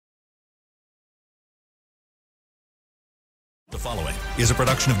The following is a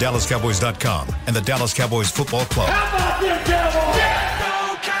production of DallasCowboys.com and the Dallas Cowboys Football Club. How about them Cowboys? Yeah,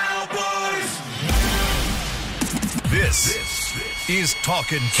 go Cowboys! This is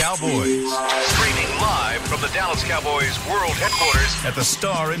Talkin' Cowboys. Streaming live from the Dallas Cowboys World Headquarters at the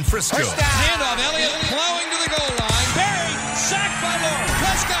Star in Frisco. Handoff, Elliott plowing to the goal line. Barry, sacked by Lawrence.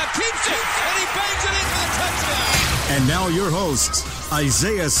 Prescott keeps it, and he bangs it in for the touchdown. And now your hosts,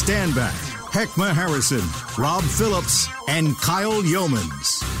 Isaiah Stanback, Heckma Harrison, Rob Phillips, and Kyle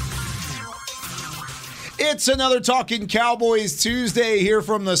Yeomans. It's another Talking Cowboys Tuesday here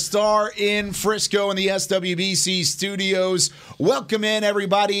from the Star in Frisco in the SWBC studios. Welcome in,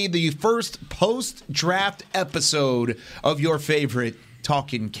 everybody, the first post-draft episode of your favorite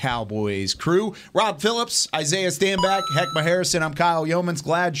Talking Cowboys crew. Rob Phillips, Isaiah Stanback, Heckma Harrison, I'm Kyle Yeomans.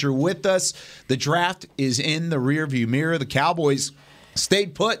 Glad you're with us. The draft is in the rearview mirror. The Cowboys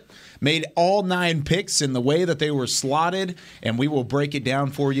stayed put. Made all 9 picks in the way that they were slotted, and we will break it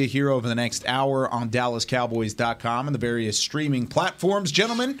down for you here over the next hour on DallasCowboys.com and the various streaming platforms.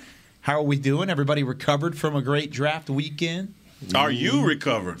 Gentlemen, how are we doing? Everybody recovered from a great draft weekend? Are you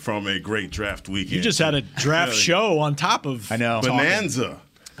recovered from a great draft weekend? You just had a draft show on top of Bonanza.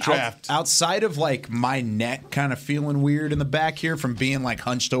 Draft. Outside of like my neck kind of feeling weird in the back here from being like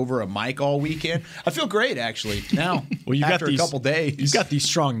hunched over a mic all weekend, I feel great actually now. Well, you after got these, a couple days, you've got these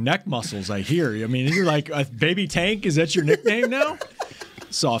strong neck muscles. I hear. I mean, you're like a baby tank. Is that your nickname now?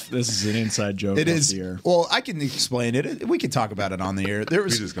 Soft. This is an inside joke. It is. The air. Well, I can explain it. We can talk about it on the air. We're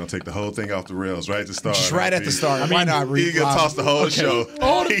just gonna take the whole thing off the rails right at the start. Just right at the start. Why not? You can toss the whole show.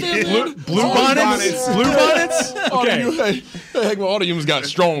 All the Blue bonnets. Blue bonnets. Okay. Heck, all the humans got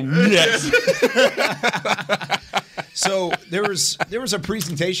strong necks. So there was a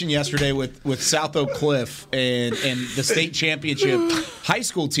presentation yesterday with South Oak Cliff and the state championship high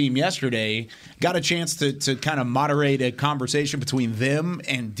school team yesterday. Got a chance to kind of moderate a conversation between them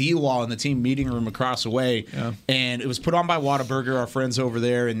and D-Law in the team meeting room across the way. Yeah. And it was put on by Whataburger, our friends over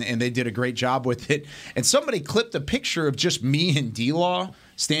there, and they did a great job with it. And somebody clipped a picture of just me and D-Law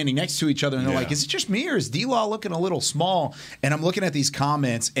standing next to each other, and they're like, is it just me or is D-Law looking a little small? And I'm looking at these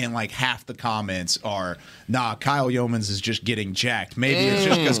comments, and like half the comments are, nah, Kyle Yeomans is just getting jacked. Maybe it's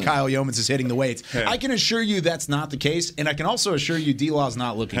just because Kyle Yeomans is hitting the weights. Hey. I can assure you that's not the case, and I can also assure you D-Law's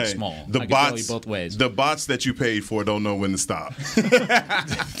not looking small. I can tell you both ways. The bots that you paid for don't know when to stop. The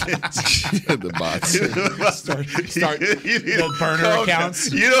bots. Start the burner accounts.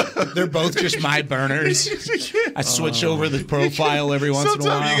 They're both just my burners. I switch over the profile every once in a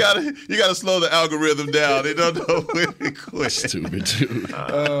while. You gotta slow the algorithm down. They don't know when to quit. Stupid dude.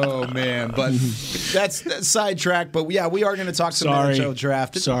 Oh man, but that's sidetrack. But yeah, we are going to talk some NHL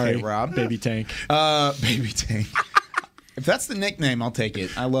draft. It's Sorry, okay, Rob. Baby Tank. Baby Tank. If that's the nickname, I'll take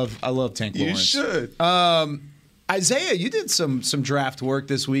it. I love Tank Lawrence. You should. Isaiah, you did some draft work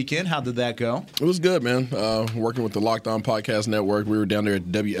this weekend. How did that go? It was good, man. Working with the Locked On Podcast Network. We were down there at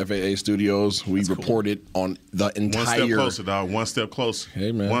WFAA Studios. We reported on the entire. One step closer, dog. One step closer.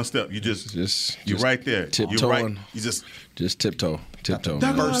 Hey, man. One step. You you're right there. Tiptoeing. You're right. You just tiptoe.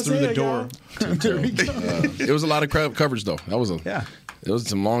 Burst through the door. It was a lot of coverage, though. It was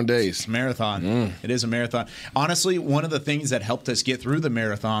some long days. Marathon. It is a marathon. Honestly, one of the things that helped us get through the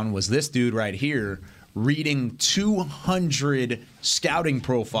marathon was this dude right here reading 200 scouting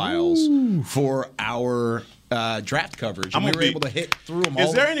profiles for our draft coverage. And we were able to hit through them all.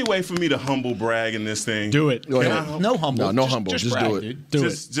 Is there any way for me to humble brag in this thing? Do it. No humble. No humble. Just brag, do it. Dude.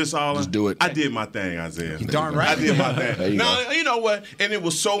 Just do it. I did my thing, Isaiah. You darn right. I did my thing. You know what? And it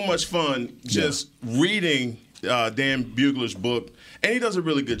was so much fun just reading Dan Bugler's book. And he does a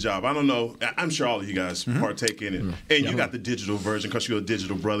really good job. I don't know. I'm sure all of you guys partake in it. And you got the digital version because you're a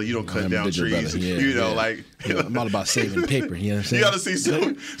digital brother. You don't cut down trees. I'm all about saving paper. You know what I'm saying? You got to see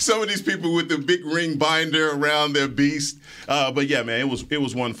some of these people with the big ring binder around their beast. But yeah, man, it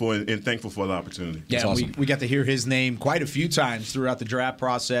was wonderful and thankful for the opportunity. Yeah, awesome. we got to hear his name quite a few times throughout the draft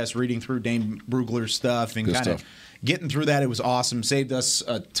process, reading through Dan Brugler's stuff and kind of getting through that. It was awesome. Saved us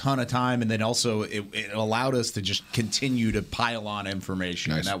a ton of time, and then also it allowed us to just continue to pile on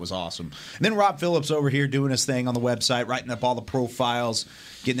information, and that was awesome. And then Rob Phillips over here doing his thing on the website, writing up all the profiles,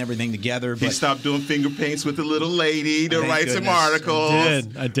 getting everything together. He stopped doing finger paints with the little lady to write some articles.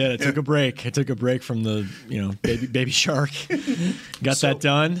 I did. I took a break. I took a break from the Baby Shark. Got that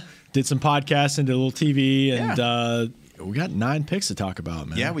done. Did some podcasting, did a little TV, and we got 9 picks to talk about,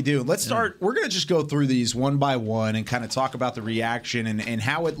 man. Yeah, we do. Let's start. We're going to just go through these one by one and kind of talk about the reaction and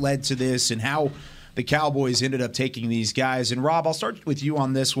how it led to this and how the Cowboys ended up taking these guys. And, Rob, I'll start with you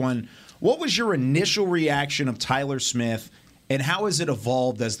on this one. What was your initial reaction of Tyler Smith and how has it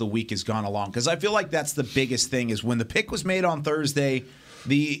evolved as the week has gone along? Because I feel like that's the biggest thing is when the pick was made on Thursday,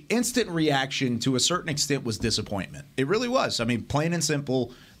 the instant reaction to a certain extent was disappointment. It really was. I mean, plain and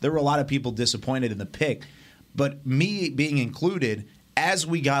simple, there were a lot of people disappointed in the pick, but me being included, as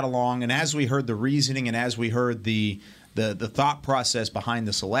we got along and as we heard the reasoning and as we heard the thought process behind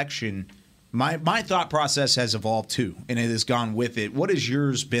the selection, my thought process has evolved too, and it has gone with it. What has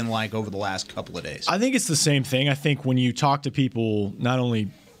yours been like over the last couple of days? I think it's the same thing. I think when you talk to people, not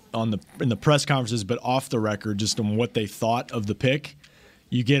only in the press conferences, but off the record, just on what they thought of the pick,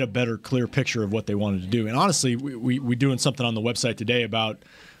 you get a better, clear picture of what they wanted to do. And honestly, we're doing something on the website today about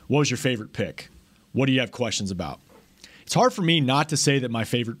what was your favorite pick? What do you have questions about? It's hard for me not to say that my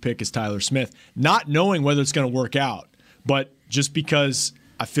favorite pick is Tyler Smith, not knowing whether it's going to work out, but just because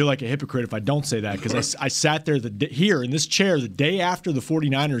I feel like a hypocrite if I don't say that, because I sat there here in this chair the day after the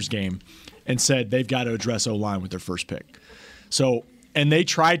 49ers game and said they've got to address O-line with their first pick. So, and they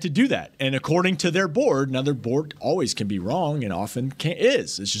tried to do that. And according to their board, now their board always can be wrong and often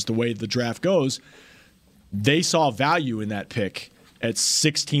is. It's just the way the draft goes. They saw value in that pick at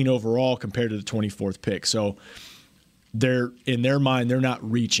 16 overall compared to the 24th pick. So in their mind, they're not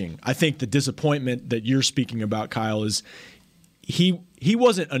reaching. I think the disappointment that you're speaking about, Kyle, is he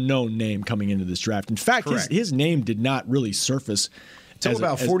wasn't a known name coming into this draft. In fact, his name did not really surface until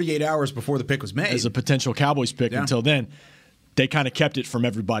about 48 hours before the pick was made as a potential Cowboys pick. Yeah. Until then, they kind of kept it from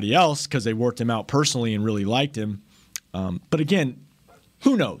everybody else because they worked him out personally and really liked him. But again,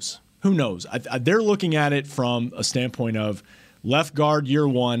 who knows? Who knows? They're looking at it from a standpoint of left guard year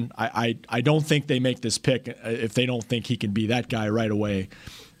one. I don't think they make this pick if they don't think he can be that guy right away.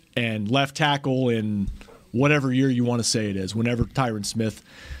 And left tackle in whatever year you want to say it is, whenever Tyron Smith,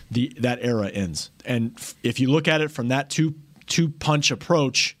 that era ends. And if you look at it from that two-punch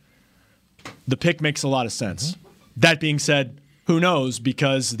approach, the pick makes a lot of sense. Mm-hmm. That being said, who knows?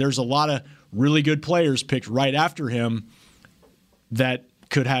 Because there's a lot of really good players picked right after him that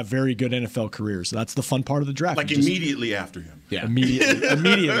could have very good NFL careers. That's the fun part of the draft. Like immediately after him. Yeah.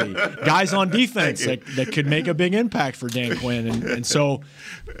 Immediately. Guys on defense that could make a big impact for Dan Quinn. And so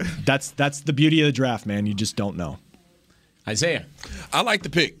that's the beauty of the draft, man. You just don't know. Isaiah. I like the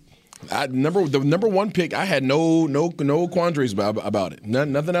pick. The number one pick, I had no quandaries about it.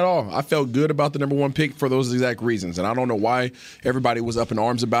 Nothing at all. I felt good about the number one pick for those exact reasons, and I don't know why everybody was up in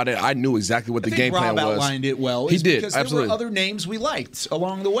arms about it. I knew exactly what the game plan was. Rob outlined it well. He did, because absolutely. There were other names we liked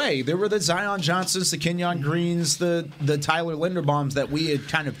along the way. There were the Zion Johnsons, the Kenyon Greens, the Tyler Linderbaums that we had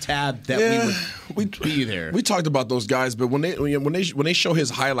kind of tabbed that we would be there. We talked about those guys, but when they show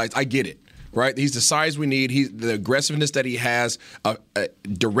his highlights, I get it. Right, he's the size we need. The aggressiveness that he has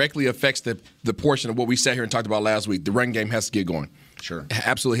directly affects the portion of what we sat here and talked about last week. The run game has to get going. Sure,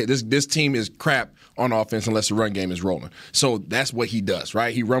 absolutely. This team is crap on offense unless the run game is rolling. So that's what he does,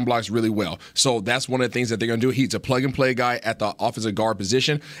 right? He run blocks really well. So that's one of the things that they're going to do. He's a plug-and-play guy at the offensive guard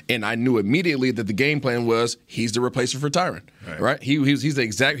position, and I knew immediately that the game plan was he's the replacement for Tyron, right? He's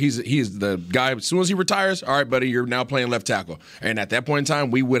the guy. As soon as he retires, all right, buddy, you're now playing left tackle. And at that point in time,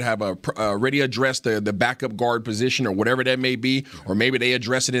 we would have already addressed the backup guard position or whatever that may be, or maybe they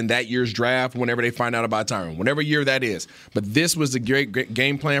address it in that year's draft whenever they find out about Tyron, whatever year that is. But this was the great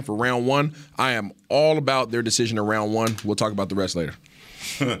game plan for round one. I am all about their decision in round one. We'll talk about the rest later.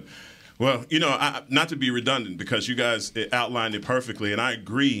 Well, not to be redundant because you guys outlined it perfectly, and I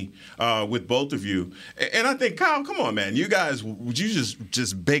agree with both of you. And I think, Kyle, come on, man. You guys, would you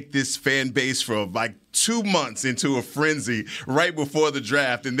just bake this fan base for like 2 months into a frenzy right before the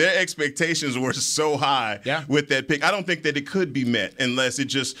draft, and their expectations were so high with that pick. I don't think that it could be met unless it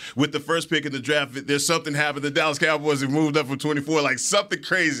just, with the first pick in the draft, there's something happened. The Dallas Cowboys have moved up from 24, like something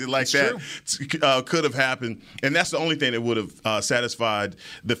crazy like that could have happened. And that's the only thing that would have satisfied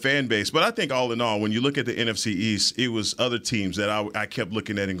the fan base. But I think all in all, when you look at the NFC East, it was other teams that I kept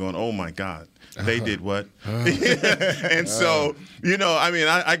looking at and going, oh, my God. They did what? And so,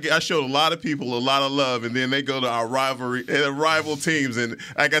 I showed a lot of people a lot of love, and then they go to our rival teams. And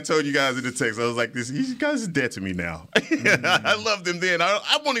like I told you guys in the text, I was like, "These guys are dead to me now." I loved them then.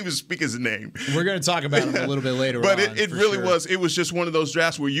 I won't even speak his name. We're going to talk about him a little bit later. But it really was. It was just one of those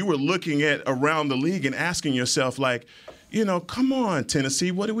drafts where you were looking at around the league and asking yourself, like, come on,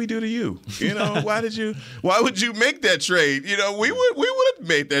 Tennessee, what did we do to you? Why would you make that trade? We would have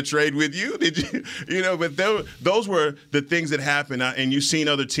made that trade with you. Did you? But those were the things that happened, and you've seen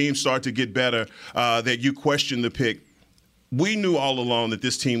other teams start to get better that you question the pick. we knew all along that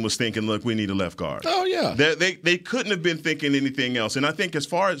this team was thinking, look, we need a left guard. Oh, yeah. They couldn't have been thinking anything else. And I think as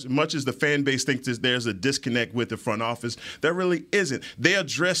much as the fan base thinks there's a disconnect with the front office, there really isn't. They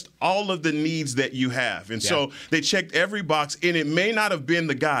addressed all of the needs that you have. And so they checked every box, and it may not have been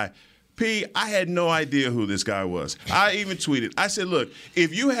the guy. I had no idea who this guy was. I even tweeted. I said, look,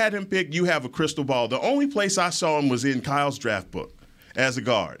 if you had him picked, you have a crystal ball. The only place I saw him was in Kyle's draft book as a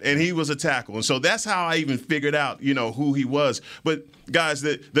guard, and he was a tackle. And so that's how I even figured out, who he was. But guys,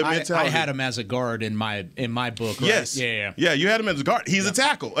 the mentality. I had him as a guard in my book. Right? Yes. Yeah. You had him as a guard. He's a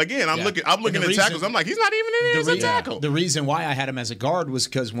tackle. Again, I'm looking at tackles. I'm like, he's not even in as a tackle. The reason why I had him as a guard was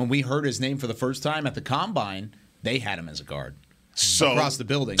because when we heard his name for the first time at the combine, they had him as a guard. So across the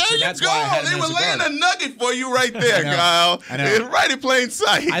building. There so you that's go. why I had they him were as a laying guard. a nugget for you right there, Kyle. I know. It's right in plain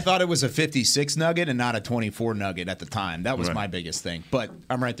sight. I thought it was a 56 nugget and not a 24 nugget at the time. That was my biggest thing. But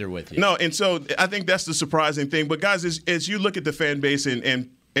I'm right there with you. No, and so I think that's the surprising thing. But guys, as you look at the fan base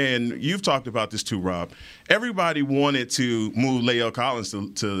and you've talked about this too, Rob. Everybody wanted to move Lael Collins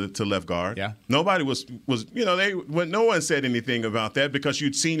to left guard. Yeah. Nobody was no one said anything about that because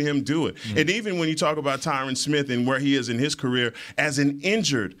you'd seen him do it. And even when you talk about Tyron Smith and where he is in his career as an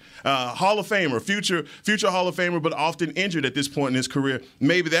injured Hall of Famer, future Hall of Famer, but often injured at this point in his career,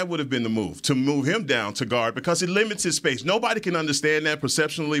 maybe that would have been the move to move him down to guard because it limits his space. Nobody can understand that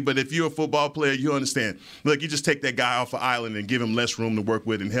perceptionally, but if you're a football player, you understand. Look, you just take that guy off an island and give him less room to work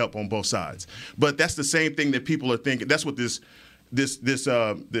with and help on both sides. But that's the same thing that people are thinking. That's what the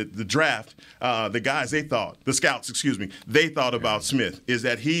draft, the guys the scouts, they thought about Smith is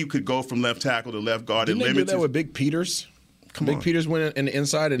that he could go from left tackle to left guard. Didn't they do that with Big Peters? Big Peters went in the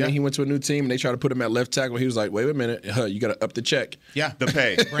inside, and then he went to a new team, and they tried to put him at left tackle. He was like, wait a minute, you got to up the check. Yeah. The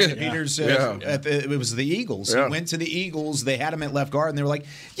pay. Brandon Peters, it was the Eagles. He went to the Eagles. They had him at left guard, and they were like,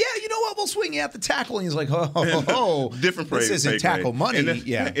 yeah, you know what, we'll swing you at the tackle. And he's like, different this isn't tackle money.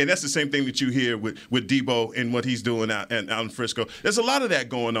 And that's the same thing that you hear with Debo and what he's doing out in Frisco. There's a lot of that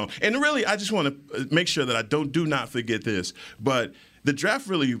going on. And really, I just want to make sure that I do not forget this, but the draft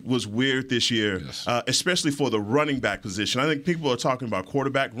really was weird this year, especially for the running back position. I think people are talking about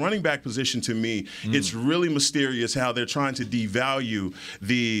quarterback. Running back position, to me, it's really mysterious how they're trying to devalue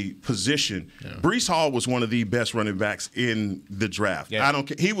the position. Yeah. Breece Hall was one of the best running backs in the draft. Yeah. I don't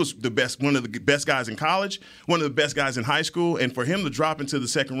care. He was one of the best guys in college, one of the best guys in high school, and for him to drop into the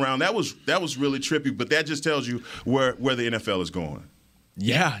second round, that was really trippy, but that just tells you where the NFL is going.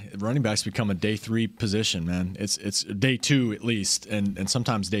 Yeah, running backs become a day 3 position, man. It's day 2 at least, and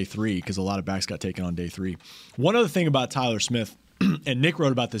sometimes day 3 because a lot of backs got taken on day 3. One other thing about Tyler Smith, and Nick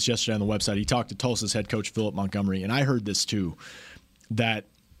wrote about this yesterday on the website. He talked to Tulsa's head coach Philip Montgomery, and I heard this too, that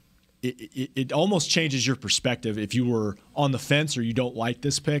it almost changes your perspective if you were on the fence or you don't like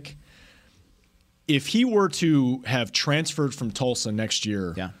this pick. If he were to have transferred from Tulsa next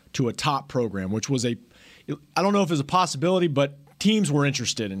year to a top program, which was I don't know if it was a possibility, but teams were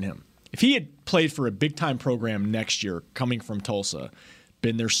interested in him. If he had played for a big-time program next year, coming from Tulsa,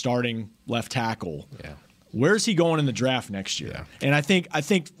 been their starting left tackle, where's he going in the draft next year? Yeah. And I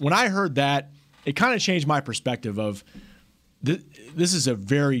think when I heard that, it kind of changed my perspective of this is a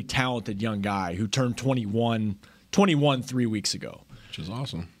very talented young guy who turned 21 3 weeks ago. Which is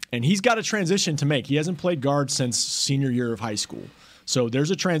awesome. And he's got a transition to make. He hasn't played guard since senior year of high school. So there's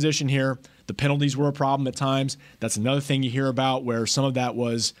a transition here. The penalties were a problem at times. That's another thing you hear about where some of that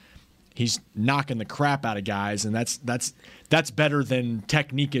was he's knocking the crap out of guys, and that's better than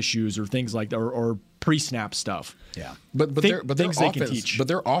technique issues or things like that or pre-snap stuff. Yeah, but their things offense, they can teach. But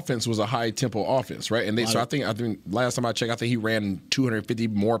their offense was a high tempo offense, right? And I think last time I checked, I think he ran 250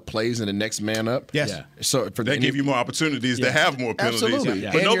 more plays than the next man up. Yes. Yeah. So they give you more opportunities to have more penalties. Absolutely.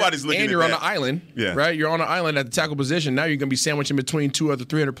 But nobody's looking at that. And you're on an island, right? You're on an island at the tackle position. Now you're going to be sandwiched in between 2 other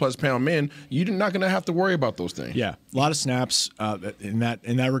 300-plus pound men. You're not going to have to worry about those things. Yeah, a lot of snaps in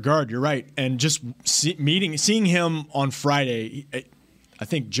that regard. You're right. And just seeing him on Friday, I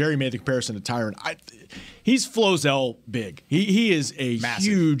think Jerry made the comparison to Tyron. He's Flozell big. He is a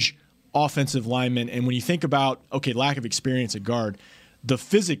huge offensive lineman. And when you think about, lack of experience at guard, the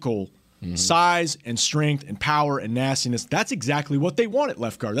physical size and strength and power and nastiness, that's exactly what they want at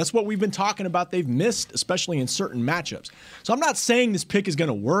left guard. That's what we've been talking about. They've missed, especially in certain matchups. So I'm not saying this pick is going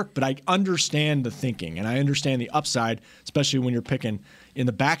to work, but I understand the thinking, and I understand the upside, especially when you're picking in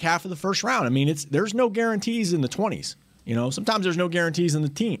the back half of the first round. I mean, there's no guarantees in the 20s. Sometimes there's no guarantees in the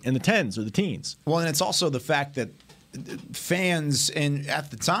 10s or the teens. Well, and it's also the fact that fans, and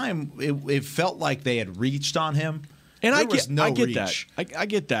at the time, it felt like they had reached on him. And I get that. I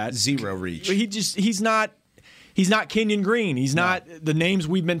get that. Zero reach. He's not. He's not Kenyon Green. He's not the names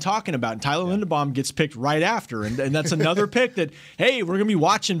we've been talking about. And Tyler Linderbaum gets picked right after. And that's another pick that, hey, we're going to be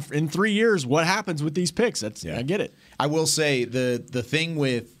watching in 3 years what happens with these picks. I get it. I will say the thing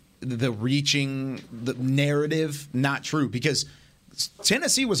with the reaching the narrative, not true, because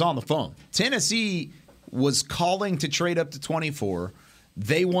Tennessee was on the phone. Tennessee was calling to trade up to 24.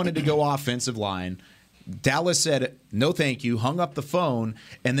 They wanted to go offensive line. Dallas said, no thank you, hung up the phone,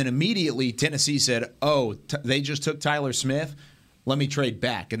 and then immediately Tennessee said, they just took Tyler Smith, let me trade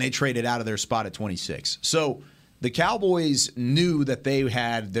back. And they traded out of their spot at 26. So the Cowboys knew that they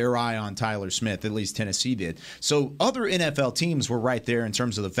had their eye on Tyler Smith, at least Tennessee did. So other NFL teams were right there in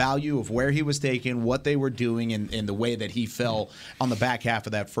terms of the value of where he was taken, what they were doing, and the way that he fell on the back half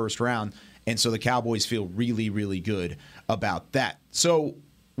of that first round. And so the Cowboys feel really, really good about that. So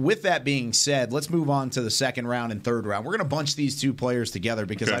with that being said, let's move on to the second round and third round. We're going to bunch these two players together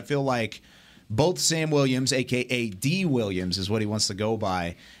because I feel like both Sam Williams, a.k.a. D. Williams, is what he wants to go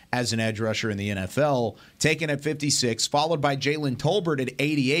by as an edge rusher in the NFL, taken at 56, followed by Jalen Tolbert at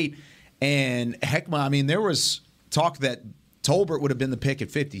 88. And heck, I mean, there was talk that Tolbert would have been the pick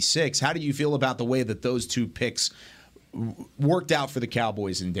at 56. How do you feel about the way that those two picks worked out for the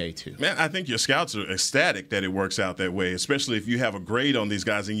Cowboys in day two? Man, I think your scouts are ecstatic that it works out that way, especially if you have a grade on these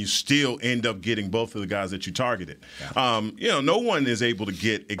guys and you still end up getting both of the guys that you targeted. Yeah. No one is able to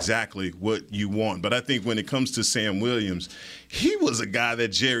get exactly what you want, but I think when it comes to Sam Williams, he was a guy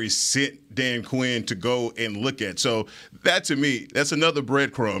that Jerry sent Dan Quinn to go and look at. So that, to me, that's another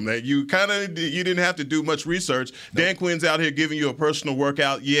breadcrumb that you didn't have to do much research. Nope. Dan Quinn's out here giving you a personal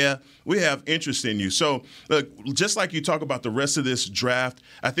workout. Yeah, we have interest in you. So look, just like you talk about the rest of this draft,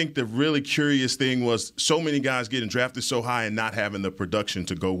 I think the really curious thing was so many guys getting drafted so high and not having the production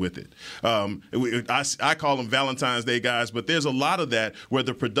to go with it. I call them Valentine's Day guys, but there's a lot of that where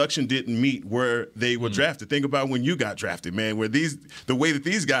the production didn't meet where they were drafted. Think about when you got drafted, man, where the way that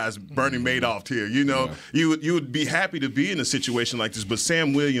these guys, Bernie Madoff here, you would be happy to be in a situation like this. But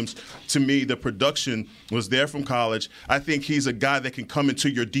Sam Williams, to me, the production was there from college. I think he's a guy that can come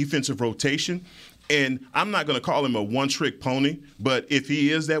into your defensive rotation. And I'm not going to call him a one-trick pony, but if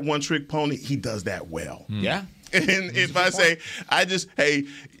he is that one-trick pony, he does that well. Yeah. And if I say,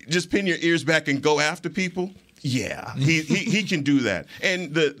 just pin your ears back and go after people, yeah, he can do that.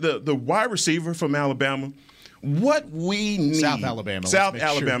 And the wide receiver from Alabama, what we need. South Alabama.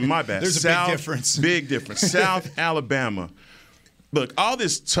 My bad. There's a big difference. Big difference. South Alabama. Look, all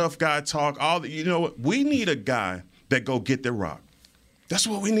this tough guy talk, you know what? We need a guy that go get the rock. That's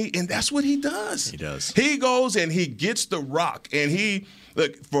what we need, and that's what he does. He does. He goes and he gets the rock, and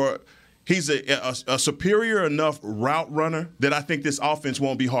he's a superior enough route runner that I think this offense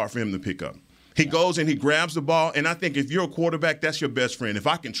won't be hard for him to pick up. He goes and he grabs the ball, and I think if you're a quarterback, that's your best friend. If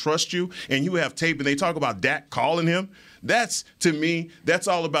I can trust you and you have tape, and they talk about Dak calling him, to me, that's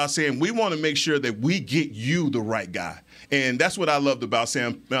all about saying we want to make sure that we get you the right guy. And that's what I loved about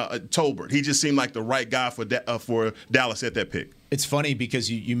Sam Tolbert. He just seemed like the right guy for Dallas at that pick. It's funny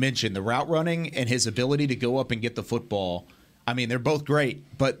because you mentioned the route running and his ability to go up and get the football. I mean, they're both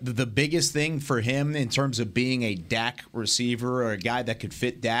great, but the biggest thing for him in terms of being a Dak receiver or a guy that could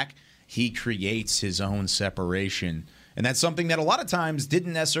fit Dak, he creates his own separation. And that's something that a lot of times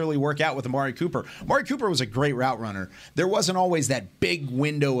didn't necessarily work out with Amari Cooper. Amari Cooper was a great route runner. There wasn't always that big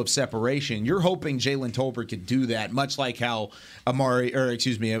window of separation. You're hoping Jalen Tolbert could do that, much like how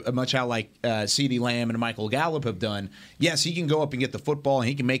CeeDee Lamb and Michael Gallup have done. Yes, he can go up and get the football and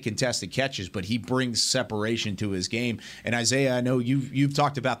he can make contested catches, but he brings separation to his game. And Isaiah, I know you've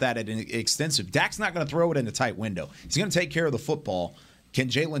talked about that at an extensive. Dak's not going to throw it in a tight window. He's going to take care of the football. Can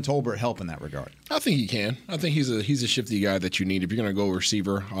Jalen Tolbert help in that regard? I think he can. I think he's a shifty guy that you need. If you're going to go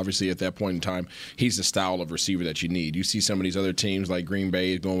receiver, obviously at that point in time, he's the style of receiver that you need. You see some of these other teams like Green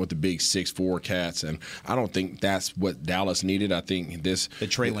Bay going with the big 6'4" cats, and I don't think that's what Dallas needed. I think the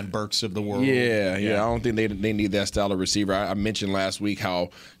Treylon Burks of the world. Yeah. I don't think they need that style of receiver. I mentioned last week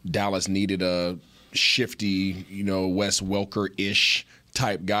how Dallas needed a shifty, Wes Welker-ish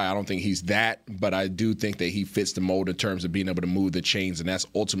type guy. I don't think he's that, but I do think that he fits the mold in terms of being able to move the chains, and that's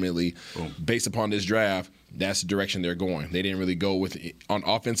ultimately, based upon this draft, that's the direction they're going. They didn't really go on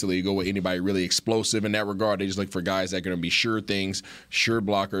offensively, go with anybody really explosive in that regard. They just look for guys that are going to be sure things, sure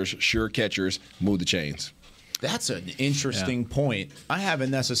blockers, sure catchers, move the chains. That's an interesting point. I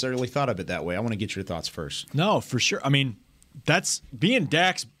haven't necessarily thought of it that way. I want to get your thoughts first. No, for sure. I mean, that's being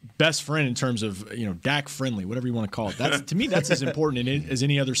Dak's best friend in terms of, Dak friendly, whatever you want to call it. To me, that's as important as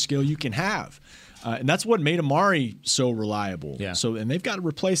any other skill you can have. And that's what made Amari so reliable. Yeah. And they've got to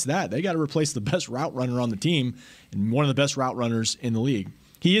replace that. They got to replace the best route runner on the team and one of the best route runners in the league.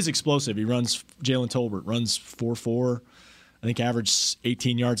 he is explosive. Jalen Tolbert runs 4.4. I think averaged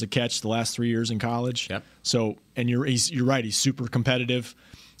 18 yards a catch the last 3 years in college. Yep. So, and you're right. He's super competitive.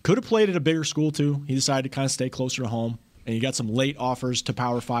 Could have played at a bigger school too. He decided to kind of stay closer to home. And you got some late offers to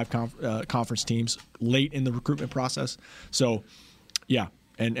Power 5 conference teams late in the recruitment process. So, yeah.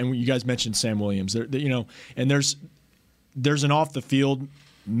 And you guys mentioned Sam Williams. And there's an off the field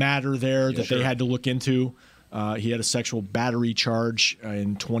matter there that they had to look into. He had a sexual battery charge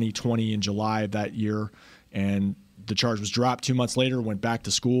in 2020 in July of that year, and the charge was dropped 2 months later. Went back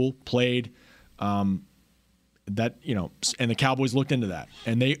to school, played. And the Cowboys looked into that,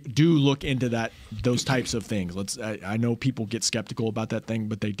 and they do look into those types of things. I know people get skeptical about that thing,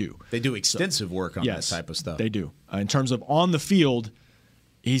 but they do. They do extensive work on that type of stuff. They do. In terms of on the field,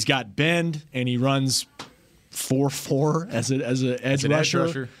 he's got bend, and he runs 4.4 as an edge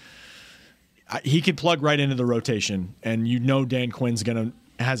rusher. He could plug right into the rotation, and Dan Quinn's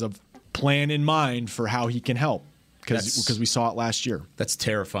has a plan in mind for how he can help. Because we saw it last year. That's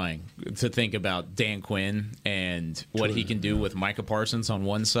terrifying to think about Dan Quinn and what he can do with Micah Parsons on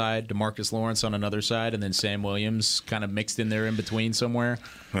one side, DeMarcus Lawrence on another side, and then Sam Williams kind of mixed in there in between somewhere.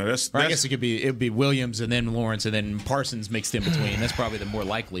 I guess it would be Williams and then Lawrence and then Parsons mixed in between. That's probably the more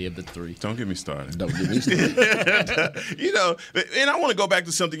likely of the three. Don't get me started. Don't get me started. And I want to go back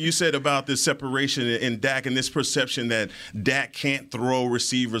to something you said about this separation in Dak and this perception that Dak can't throw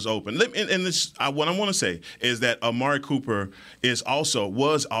receivers open. What I want to say is that Amari Cooper was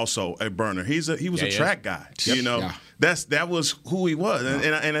also a burner. He was a track guy. Yep. That was who he was,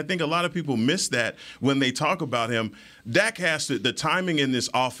 and I think a lot of people miss that when they talk about him. Dak the timing in this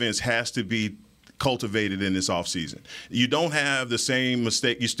offense has to be cultivated in this offseason. You don't have the same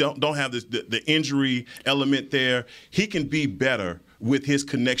mistake. You still don't have the injury element there. He can be better with his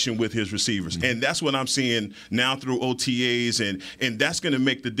connection with his receivers. Mm-hmm. And that's what I'm seeing now through OTAs, and that's going to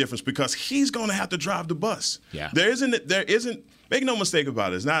make the difference because he's going to have to drive the bus. Yeah. There isn't make no mistake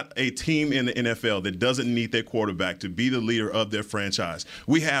about it. It's not a team in the NFL that doesn't need their quarterback to be the leader of their franchise.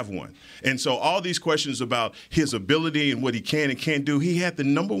 We have one. And so all these questions about his ability and what he can and can't do, he had the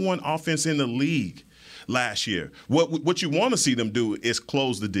number one offense in the league last year. What you want to see them do is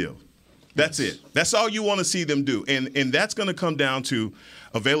close the deal. That's it. That's all you want to see them do. And that's going to come down to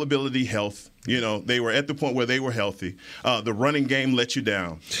availability, health. They were at the point where they were healthy. The running game let you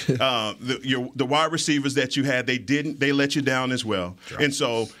down. The wide receivers that you had, they let you down as well. Right. And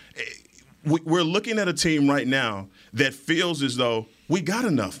so we're looking at a team right now that feels as though we got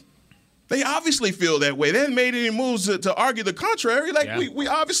enough. They obviously feel that way. They haven't made any moves to argue the contrary. We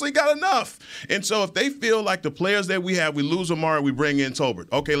obviously got enough. And so if they feel like the players that we have, we lose Amari, we bring in Tolbert.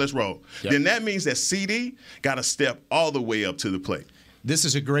 Okay, let's roll. Yep. Then that means that CD got to step all the way up to the plate. This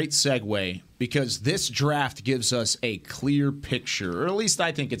is a great segue because this draft gives us a clear picture, or at least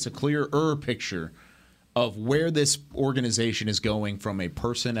I think it's a clearer picture of where this organization is going from a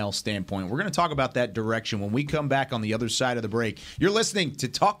personnel standpoint. We're going to talk about that direction when we come back on the other side of the break. You're listening to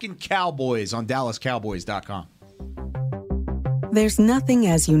Talking Cowboys on DallasCowboys.com. There's nothing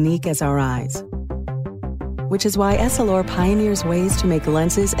as unique as our eyes, which is why Essilor pioneers ways to make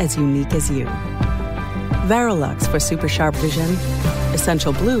lenses as unique as you. Verilux for super sharp vision,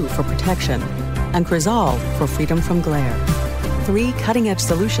 Essential Blue for protection, and Crizal for freedom from glare. 3 cutting-edge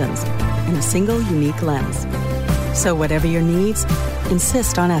solutions in a single unique lens. So whatever your needs,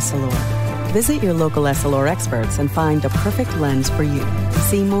 insist on Essilor. Visit your local Essilor experts and find the perfect lens for you.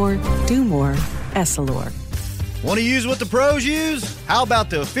 See more, do more, Essilor. Want to use what the pros use? How about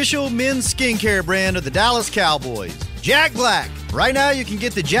the official men's skincare brand of the Dallas Cowboys, Jack Black? Right now, you can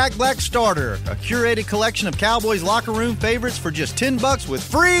get the Jack Black Starter, a curated collection of Cowboys locker room favorites for just $10 with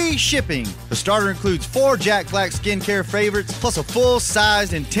free shipping. The starter includes 4 Jack Black skincare favorites, plus a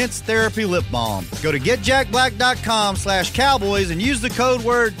full-sized intense therapy lip balm. Go to getjackblack.com/Cowboys and use the code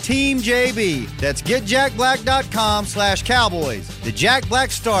word TEAMJB. That's getjackblack.com/Cowboys. The Jack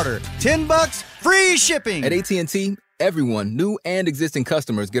Black Starter, $10, free shipping. At AT&T, everyone, new and existing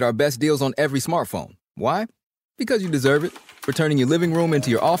customers, get our best deals on every smartphone. Why? Because you deserve it. For turning your living room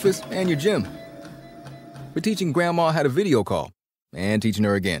into your office and your gym. For teaching Grandma how to video call and teaching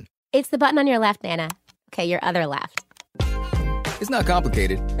her again. It's the button on your left, Nana. Okay, your other left. It's not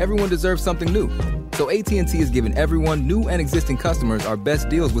complicated. Everyone deserves something new. So AT&T is giving everyone, new and existing customers, our best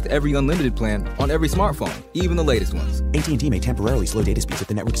deals with every unlimited plan on every smartphone, even the latest ones. AT&T may temporarily slow data speeds if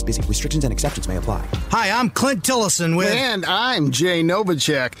the network is busy. Restrictions and exceptions may apply. Hi, I'm Clint Tillison with... And I'm Jay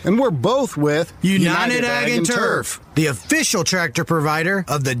Novacek, and we're both with... United Ag and Turf. the official tractor provider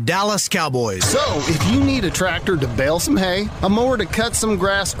of the Dallas Cowboys. So, if you need a tractor to bale some hay, a mower to cut some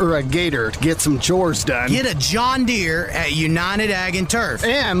grass, or a gator to get some chores done, get a John Deere at United Ag and Turf.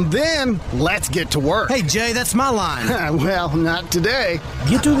 And then, let's get to work. Hey, Jay, that's my line. Well, not today.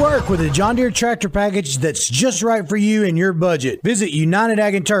 Get to work with a John Deere tractor package that's just right for you and your budget. Visit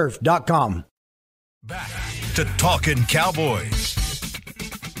UnitedAgAndTurf.com. Back to Talking Cowboys.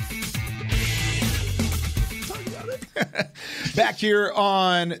 Back here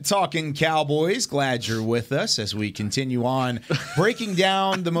on Talking Cowboys. Glad you're with us as we continue on breaking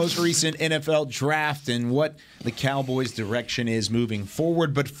down the most recent NFL draft and what the Cowboys' direction is moving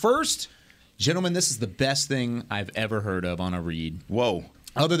forward. But first, gentlemen, this is the best thing I've ever heard of on a read. Whoa.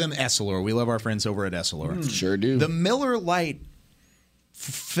 Other than Essilor. We love our friends over at Essilor. Sure do. The Miller Lite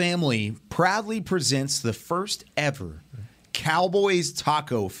family proudly presents the first ever Cowboys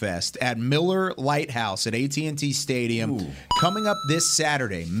Taco Fest at Miller Lighthouse at AT&T Stadium. Coming up this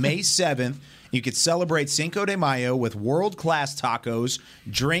Saturday, May 7th. You could celebrate Cinco de Mayo with world-class tacos,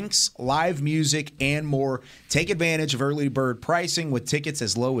 drinks, live music, and more. Take advantage of early bird pricing with tickets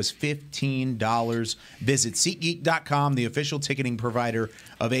as low as $15. Visit SeatGeek.com, the official ticketing provider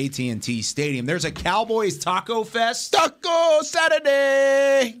of AT&T Stadium. There's a Cowboys Taco Fest. Taco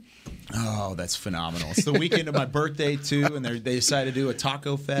Saturday! Oh, that's phenomenal. It's the weekend of my birthday, too, and they decided to do a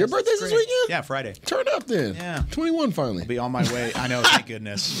taco fest. Your birthday's this weekend? Yeah, Friday. Turn up then. Yeah. 21 finally. I'll be on my way. I know, thank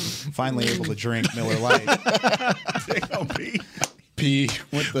goodness. Finally able to drink Miller Lite. P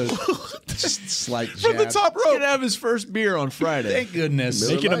with the slight jab. From the top rope. He's going to have his first beer on Friday. Thank goodness.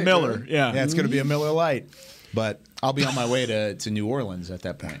 Make it a Miller. Yeah. Yeah, it's going to be a Miller Lite. But I'll be on my way to New Orleans at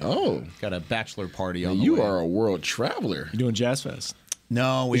that point. Oh. Got a bachelor party on the way. You are a world traveler. You're doing Jazz Fest.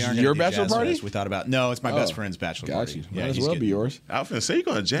 No, we aren't. Your bachelor party? We thought about. No, it's my best friend's bachelor party. Yeah, might as well be yours. I was going to say you're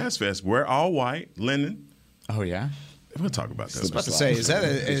going to Jazz Fest. Wear all white, linen. Oh yeah. We'll talk about that. I was about to say,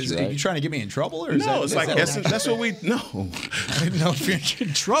 are you trying to get me in trouble? Or No, it's like essence. That's what we know. I didn't know if you're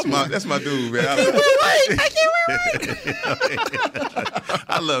in trouble. That's my dude, man. I can't wear white.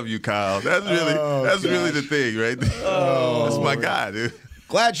 I love you, Kyle. That's really the thing, right there. That's my guy, dude.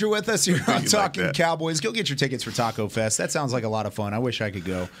 Glad you're with us here on Talking Cowboys. Go get your tickets for Taco Fest. That sounds like a lot of fun. I wish I could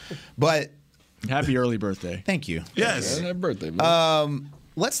go. But happy early birthday. Thank you. Yes. Happy birthday, man.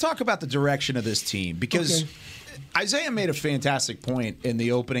 Let's talk about the direction of this team because Isaiah made a fantastic point in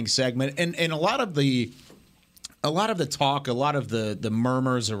the opening segment, and a lot of the talk, a lot of the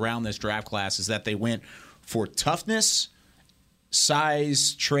murmurs around this draft class is that they went for toughness,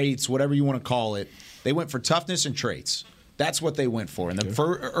 size, traits, whatever you want to call it. They went for toughness and traits. That's what they went for. In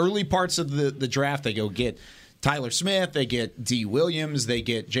the early parts of the draft, they go get Tyler Smith, they get D. Williams, they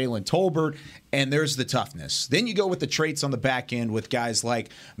get Jalen Tolbert, and there's the toughness. Then you go with the traits on the back end with guys like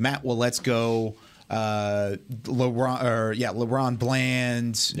Matt Waletzko, LeBron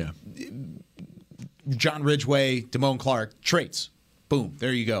Bland, John Ridgeway, Damone Clark. Traits. Boom.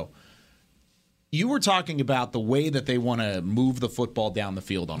 There you go. You were talking about the way that they want to move the football down the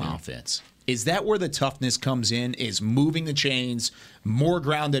field on offense. Is that where the toughness comes in, is moving the chains, more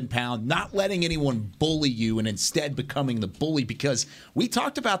ground and pound, not letting anyone bully you and instead becoming the bully? Because we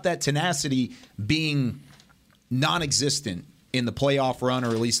talked about that tenacity being non-existent in the playoff run,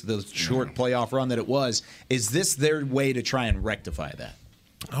 or at least the short playoff run that it was. Is this their way to try and rectify that?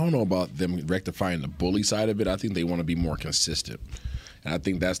 I don't know about them rectifying the bully side of it. I think they want to be more consistent. And I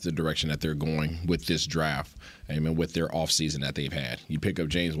think that's the direction that they're going with this draft. I mean, with their offseason that they've had. You pick up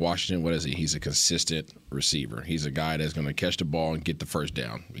James Washington, what is he? He's a consistent receiver. He's a guy that's going to catch the ball and get the first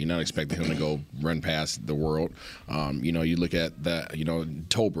down. You're not expecting him to go run past the world. You look at that,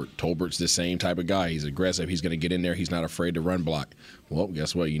 Tolbert. Tolbert's the same type of guy. He's aggressive. He's going to get in there. He's not afraid to run block. Well,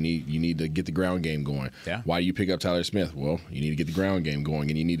 guess what? You need to get the ground game going. Yeah. Why do you pick up Tyler Smith? Well, you need to get the ground game going,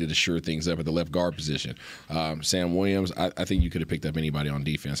 and you needed to shore things up at the left guard position. Sam Williams, I think you could have picked up anybody on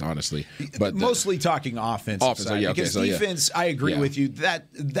defense, honestly. But mostly talking offense. Because defense, I agree with you.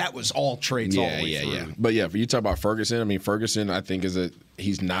 That was all traits all the way through. Yeah. But for you talk about Ferguson, Ferguson, I think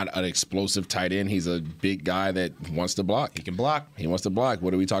he's not an explosive tight end. He's a big guy that wants to block. He can block. He wants to block.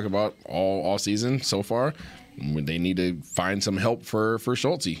 What do we talk about all season so far? They need to find some help for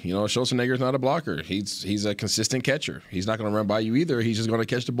Schultz. Schultzenegger's not a blocker. He's a consistent catcher. He's not going to run by you either. He's just going to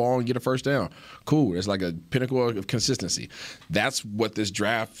catch the ball and get a first down. Cool. It's like a pinnacle of consistency. That's what this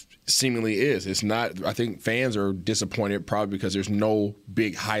draft seemingly is. It's not. I think fans are disappointed probably because there's no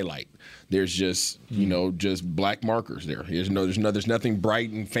big highlight. There's just just black markers there. There's nothing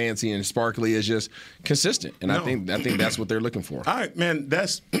bright and fancy and sparkly. It's just consistent. And I think that's what they're looking for. All right, man.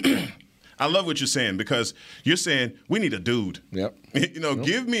 That's. I love what you're saying because you're saying we need a dude. Yep.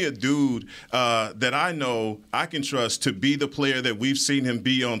 Give me a dude that I know I can trust to be the player that we've seen him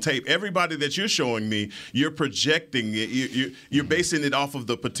be on tape. Everybody that you're showing me, you're projecting it. You're basing it off of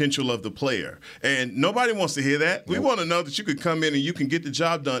the potential of the player. And nobody wants to hear that. We want to know that you could come in and you can get the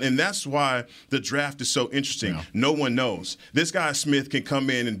job done. And that's why the draft is so interesting. Yeah. No one knows. This guy Smith can come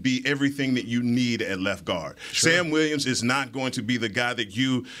in and be everything that you need at left guard. Sure. Sam Williams is not going to be the guy that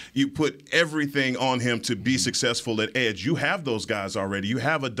you put everything on him to be successful at edge. You have those guys already. You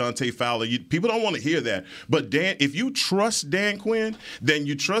have a Dante Fowler. People don't want to hear that. But Dan, if you trust Dan Quinn, then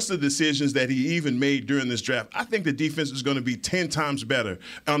you trust the decisions that he even made during this draft. I think the defense is going to be 10 times better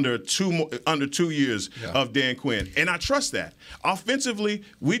under 2 years of Dan Quinn. And I trust that. Offensively,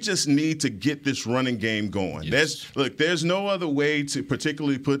 we just need to get this running game going. Yes. There's no other way to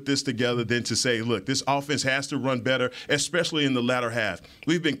particularly put this together than to say, look, this offense has to run better, especially in the latter half.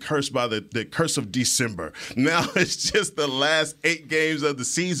 We've been cursed by the curse of December. Now it's just the last 8 games of the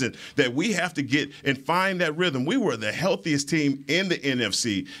season that we have to get and find that rhythm. We were the healthiest team in the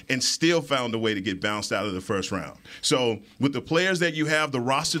NFC and still found a way to get bounced out of the first round. So with the players that you have, the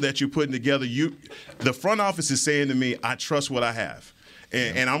roster that you're putting together, the front office is saying to me, I trust what I have.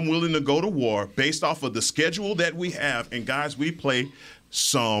 And I'm willing to go to war based off of the schedule that we have. And, guys, we play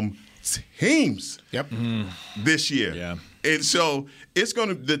some teams this year. Yeah. And so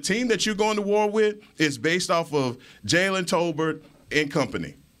the team that you're going to war with is based off of Jalen Tolbert and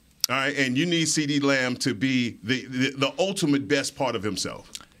company. All right, and you need CeeDee Lamb to be the ultimate best part of himself.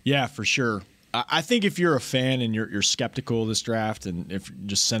 Yeah, for sure. I think if you're a fan and you're skeptical of this draft and if you're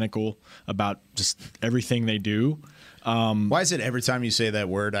just cynical about just everything they do. Why is it every time you say that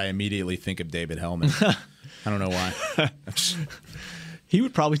word, I immediately think of David Hellman? I don't know why. He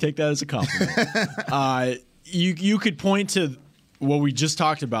would probably take that as a compliment. You could point to what we just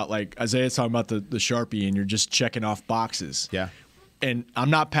talked about, like Isaiah's talking about the Sharpie, and you're just checking off boxes. Yeah. And I'm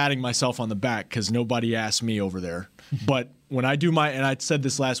not patting myself on the back because nobody asked me over there. But when I do and I said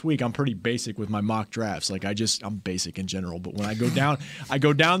this last week, I'm pretty basic with my mock drafts. Like I'm basic in general. But when I go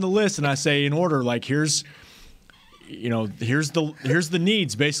down the list and I say in order, like here's the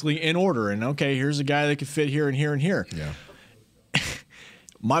needs basically in order. And okay, here's a guy that could fit here and here and here. Yeah.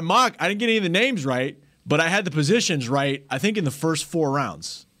 My mock, I didn't get any of the names right, but I had the positions right, I think in the first 4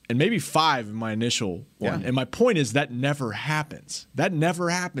 rounds. And maybe 5 in my initial one. Yeah. And my point is that never happens. That never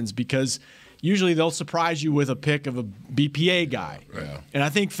happens because usually they'll surprise you with a pick of a BPA guy. Yeah. And I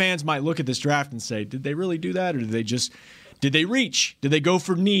think fans might look at this draft and say, did they really do that? Or did they reach? Did they go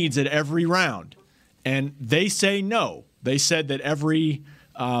for needs at every round? And they say no. They said that everybody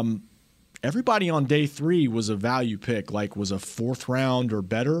on day 3 was a value pick, like was a 4th round or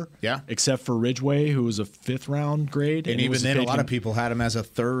better. Yeah. Except for Ridgeway, who was a 5th round grade. And even then, a lot of people had him as a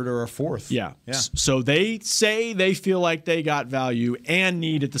 3rd or a 4th. Yeah. So they say they feel like they got value and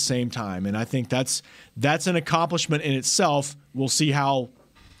need at the same time. And I think that's an accomplishment in itself. We'll see how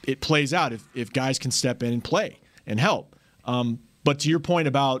it plays out if guys can step in and play and help. But to your point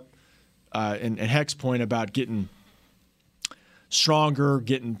about, and Heck's point about getting stronger,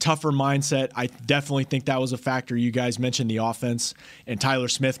 getting tougher mindset. I definitely think that was a factor. You guys mentioned the offense, and Tyler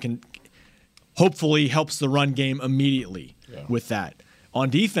Smith can hopefully helps the run game immediately with that. On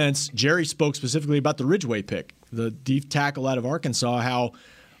defense, Jerry spoke specifically about the Ridgeway pick, the deep tackle out of Arkansas, how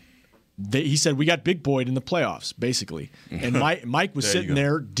he said, we got big boyed in the playoffs, basically. And Mike was sitting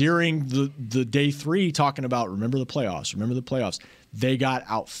there during the day 3 talking about, remember the playoffs. They got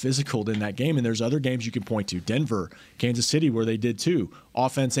out-physicaled in that game, and there's other games you can point to. Denver, Kansas City, where they did too,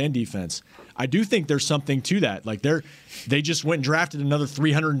 offense and defense. I do think there's something to that. Like they just went and drafted another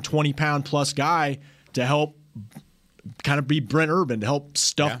 320-pound-plus guy to help kind of be Brent Urban, to help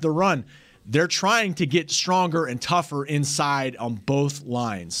stuff the run. They're trying to get stronger and tougher inside on both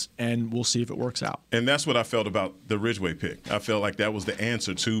lines, and we'll see if it works out. And that's what I felt about the Ridgeway pick. I felt like that was the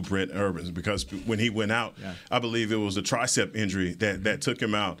answer to Brent Urban, because when he went out, I believe it was a tricep injury that took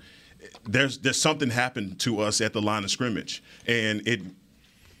him out. There's something happened to us at the line of scrimmage, and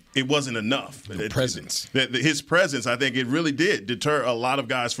it wasn't enough. Presence. His presence, I think it really did deter a lot of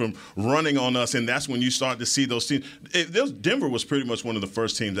guys from running on us, and that's when you start to see those teams. Denver was pretty much one of the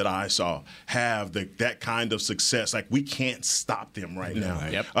first teams that I saw have that kind of success. Like, we can't stop them right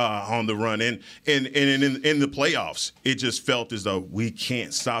now on the run. And in the playoffs, it just felt as though we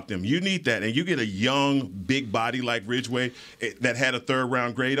can't stop them. You need that. And you get a young, big body like Ridgeway that had a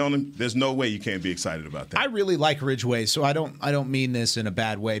 3rd-round grade on him, there's no way you can't be excited about that. I really like Ridgeway, so I don't mean this in a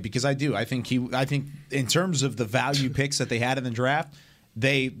bad way, because I do. I think in terms of the value picks that they had in the draft,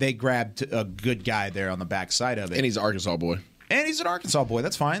 they grabbed a good guy there on the backside of it. And he's an Arkansas boy. And he's an Arkansas boy.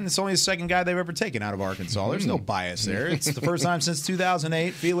 That's fine. It's only the second guy they've ever taken out of Arkansas. There's no bias there. It's the first time since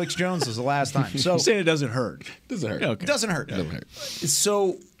 2008. Felix Jones was the last time. So you're saying it doesn't hurt. Doesn't hurt. Okay. Doesn't hurt.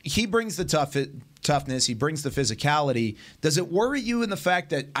 So he brings the toughness. He brings the physicality. Does it worry you in the fact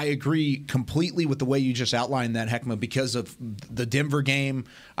that I agree completely with the way you just outlined that, Heckma, because of the Denver game?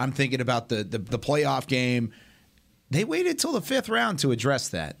 I'm thinking about the playoff game. They waited till the 5th round to address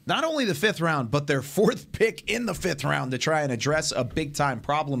that. Not only the 5th round, but their 4th pick in the 5th round to try and address a big-time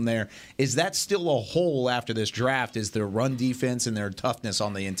problem there. Is that still a hole after this draft, is their run defense and their toughness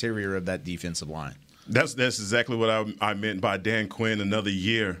on the interior of that defensive line? That's exactly what I meant by Dan Quinn, another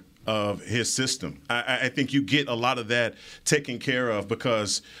year of his system. I think you get a lot of that taken care of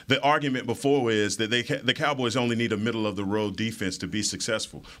because the argument before is that the Cowboys only need a middle-of-the-road defense to be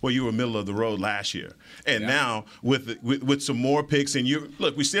successful. Well, you were middle of the road last year. And now with some more picks, and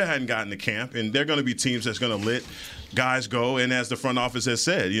look, we still hadn't gotten to camp, and there are going to be teams that's going to let guys go. And as the front office has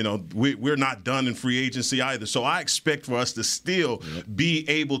said, we're not done in free agency either. So I expect for us to still be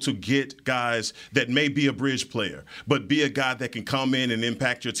able to get guys that may be a bridge player, but be a guy that can come in and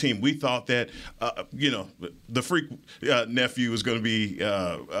impact your team. We thought that, the freak nephew was going to be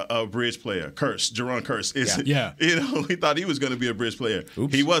a bridge player. Jerron Kearse. We thought he was going to be a bridge player.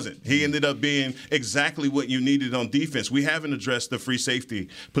 Oops. He wasn't. He ended up being exactly what you needed on defense. We haven't addressed the free safety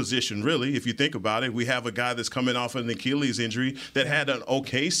position, really, if you think about it. We have a guy that's coming off an Achilles injury that had an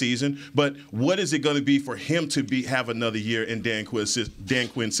okay season, but what is it going to be for him to have another year in Dan Quinn's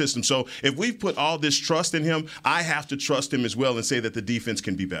system? So if we've put all this trust in him, I have to trust him as well and say that the defense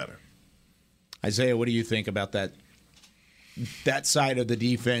can be better. Isaiah, what do you think about that side of the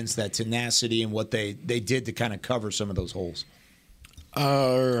defense, that tenacity, and what they did to kind of cover some of those holes?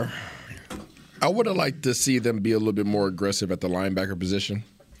 I would have liked to see them be a little bit more aggressive at the linebacker position,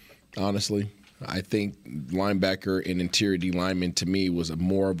 honestly. I think linebacker and interior D lineman, to me, was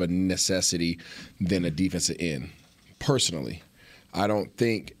more of a necessity than a defensive end, personally. I don't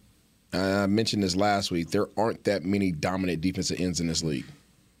think, I mentioned this last week, there aren't that many dominant defensive ends in this league.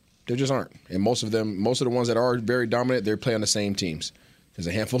 There just aren't. And most of the ones that are very dominant, they play on the same teams. There's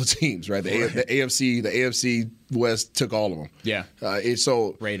a handful of teams, right? The AFC West took all of them. Yeah.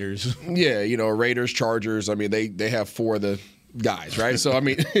 Raiders. Yeah, Raiders, Chargers. I mean, they have 4 of the guys, right? So I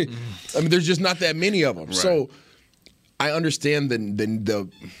mean, there's just not that many of them. Right. So I understand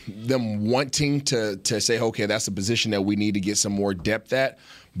them wanting to say, okay, that's a position that we need to get some more depth at.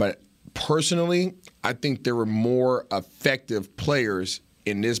 But personally, I think there were more effective players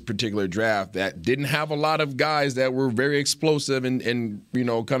in this particular draft that didn't have a lot of guys that were very explosive and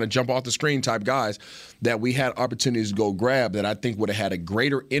kind of jump off the screen type guys that we had opportunities to go grab that I think would have had a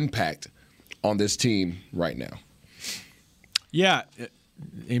greater impact on this team right now. Yeah.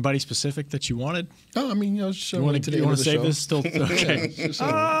 Anybody specific that you wanted? Oh, I mean, you want to save this still? Okay.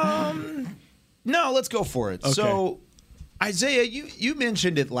 No, let's go for it. Okay. So, Isaiah, you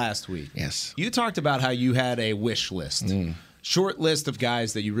mentioned it last week. Yes. You talked about how you had a wish list. Short list of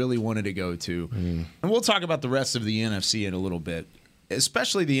guys that you really wanted to go to. And we'll talk about the rest of the NFC in a little bit,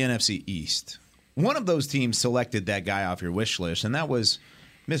 especially the NFC East. One of those teams selected that guy off your wish list, and that was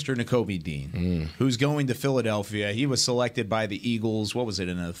Mr. Nakobe Dean, who's going to Philadelphia. He was selected by the Eagles. What was it,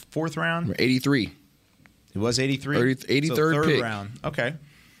 in the 4th round? 83. It was 83? 83rd so third pick. round. Okay.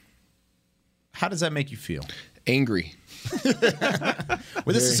 How does that make you feel? Angry.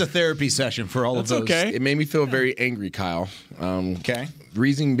 Well, this is a therapy session for all of those. Okay. It made me feel very angry, Kyle. Okay.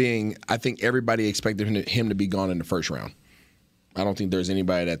 Reason being, I think everybody expected him to be gone in the 1st round. I don't think there's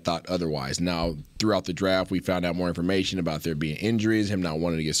anybody that thought otherwise. Now, throughout the draft, we found out more information about there being injuries, him not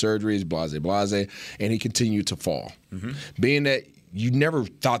wanting to get surgeries, blase, and he continued to fall. Being that you never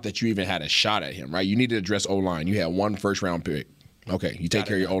thought that you even had a shot at him, right? You needed to address O-line. You had 1 first-round pick. Okay, you take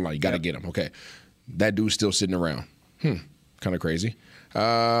care of your O-line. You got to get him. Okay. That dude's still sitting around. Kind of crazy.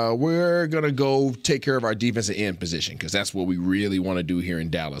 We're going to go take care of our defensive end position because that's what we really want to do here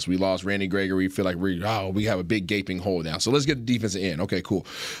in Dallas. We lost Randy Gregory. We feel like we have a big gaping hole now. So let's get the defensive end. Okay, cool.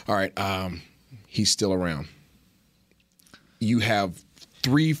 All right. He's still around. You have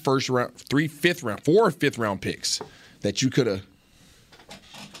 4 fifth-round picks that you could have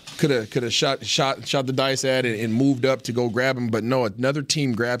shot the dice at and moved up to go grab him. But no, another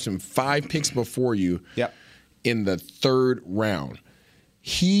team grabs him 5 picks before you. Yep. In the 3rd round.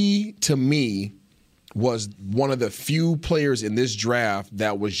 He, to me, was one of the few players in this draft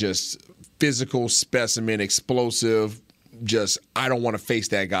that was just physical specimen, explosive, just I don't want to face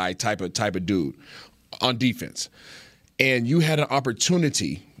that guy type of dude on defense. And you had an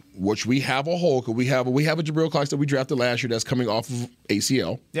opportunity which we have a hole because we have a Jabril Cox that we drafted last year that's coming off of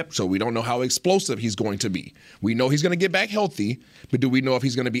ACL. Yep. So we don't know how explosive he's going to be. We know he's going to get back healthy, but do we know if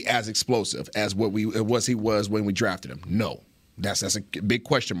he's going to be as explosive as he was when we drafted him? No. That's a big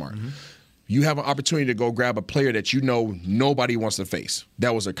question mark. Mm-hmm. You have an opportunity to go grab a player that you know nobody wants to face.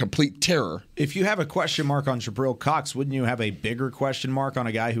 That was a complete terror. If you have a question mark on Jabril Cox, wouldn't you have a bigger question mark on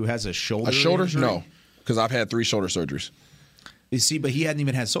a guy who has a shoulder? A shoulder? Injury? No, because I've had 3 shoulder surgeries. You see, but he hadn't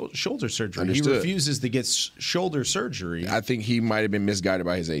even had shoulder surgery. Understood. He refuses to get shoulder surgery. I think he might have been misguided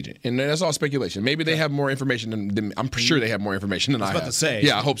by his agent, and that's all speculation. Maybe they have more information than I'm sure they have more information than I have. I was about to say.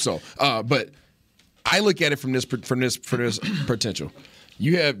 Yeah, I hope so. But I look at it from this potential.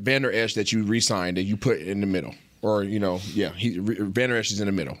 You have Vander Esch that you re-signed and you put in the middle. Or, Vander Esch is in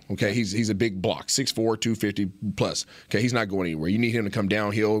the middle. Okay, he's a big block, 6'4", 250 plus. Okay, he's not going anywhere. You need him to come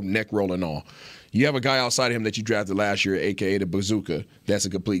downhill, neck roll and all. You have a guy outside of him that you drafted last year, a.k.a. the Bazooka, that's a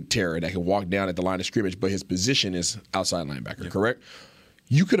complete terror that can walk down at the line of scrimmage, but his position is outside linebacker, correct?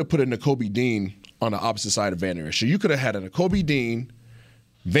 You could have put a Nakobe Dean on the opposite side of Vander Esch. So you could have had a Nakobe Dean,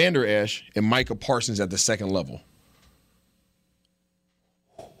 Vander Esch, and Micah Parsons at the second level.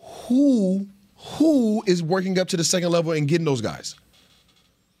 Who is working up to the second level and getting those guys?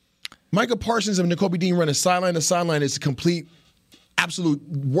 Micah Parsons and Nakobe Dean running sideline to sideline is a complete, absolute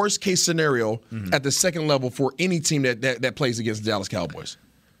worst case scenario at the second level for any team that plays against the Dallas Cowboys.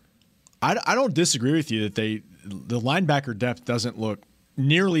 I don't disagree with you that the linebacker depth doesn't look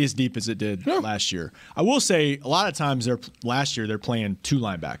nearly as deep as it did last year. I will say a lot of times last year they're playing 2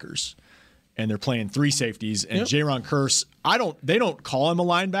 linebackers. And they're playing 3 safeties. And Jaron Kearse, they don't call him a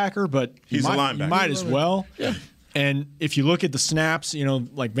linebacker, but he's a linebacker. You might as well. Yeah. And if you look at the snaps,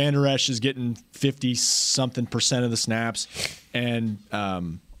 like Vander Esch is getting 50-something% of the snaps. And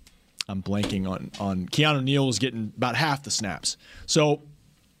I'm blanking on Keanu Neal is getting about half the snaps. So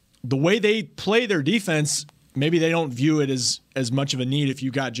the way they play their defense, maybe they don't view it as much of a need if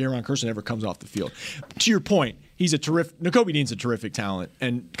you got Jaron Kearse and ever comes off the field. To your point, Nakobe Dean's a terrific talent.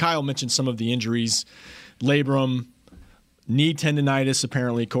 And Kyle mentioned some of the injuries. Labrum, knee tendonitis,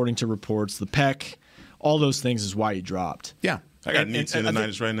 apparently, according to reports. The pec, all those things is why he dropped. Yeah. I got knee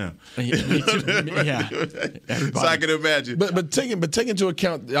tendonitis right now. Me too. Yeah. Everybody. So I can imagine. But take into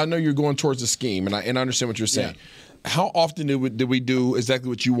account, I know you're going towards the scheme, and I understand what you're saying. Yeah. How often did we do exactly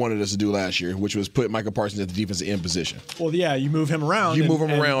what you wanted us to do last year, which was put Micah Parsons at the defensive end position? Well, yeah, you move him around.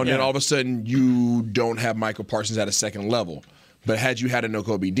 And all of a sudden you don't have Micah Parsons at a second level. But had you had a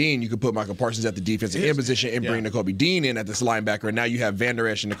Nakobe Dean, you could put Micah Parsons at the defensive end position and bring Nakobe Dean in at this linebacker, and now you have Vander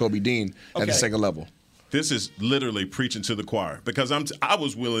Esch and Nakobe Dean at the second level. This is literally preaching to the choir because I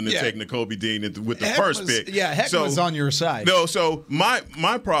was willing to take Nakobe Dean with the first pick. Yeah, Heck was on your side. No, so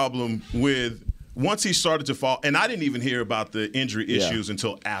my problem with once he started to fall, and I didn't even hear about the injury issues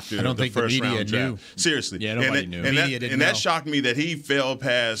until after the first round draft. Seriously, nobody knew. And that shocked me that he fell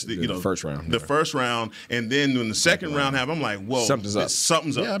past the first round. The first round, and then when the second round happened, I'm like, whoa, something's up.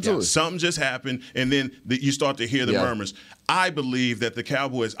 Yeah, absolutely. Something just happened, and then you start to hear the murmurs. I believe that the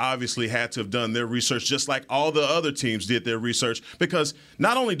Cowboys obviously had to have done their research just like all the other teams did their research because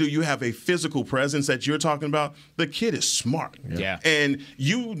not only do you have a physical presence that you're talking about, the kid is smart. Yeah. And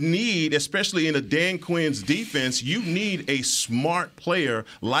you need, especially in a Dan Quinn's defense, you need a smart player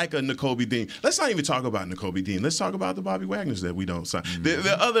like a Nakobe Dean. Let's not even talk about Nakobe Dean. Let's talk about the Bobby Wagners that we don't sign. Mm-hmm.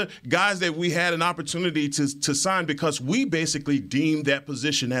 The other guys that we had an opportunity to sign because we basically deemed that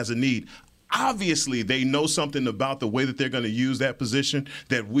position as a need. Obviously, they know something about the way that they're going to use that position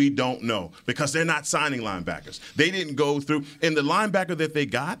that we don't know because they're not signing linebackers. They didn't go through. And the linebacker that they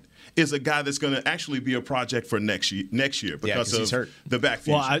got is a guy that's going to actually be a project for next year because he's hurt. The back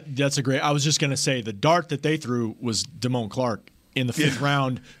future. Well, that's a great – I was just going to say the dart that they threw was Damone Clark in the 5th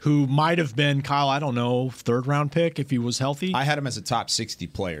round, who might have been, Kyle, I don't know, 3rd-round pick if he was healthy. I had him as a top 60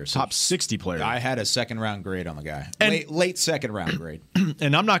 player. So top 60 player. I had a 2nd-round grade on the guy. Late 2nd-round grade.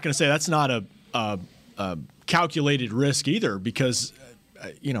 And I'm not going to say that's not a calculated risk either because,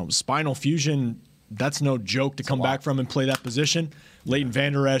 spinal fusion, that's no joke to come back from and play that position. Leighton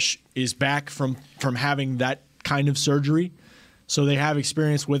Vander Esch is back from having that kind of surgery, so they have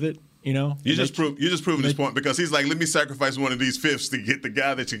experience with it. You're just proving this point because he's like, let me sacrifice one of these fifths to get the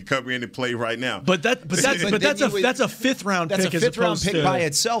guy that can come in and play right now. But that's a 5th round pick. That's a 5th round pick by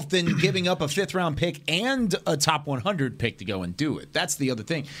itself. Then giving up a 5th round pick and a top 100 pick to go and do it. That's the other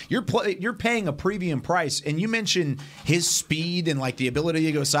thing. You're paying a premium price, and you mentioned his speed and like the ability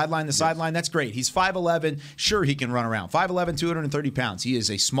to go sideline to sideline. That's great. He's 5'11". Sure, he can run around. 5'11", 230 pounds. He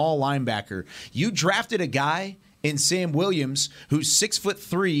is a small linebacker. You drafted a guy in Sam Williams, who's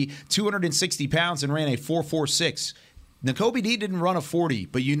 6'3", 260 pounds, and ran a 4.46. Nakobe Dean didn't run a 40,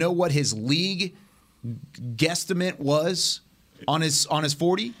 but you know what his league guesstimate was on his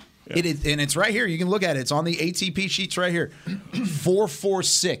 40? Yeah. And it's right here. You can look at it. It's on the ATP sheets right here.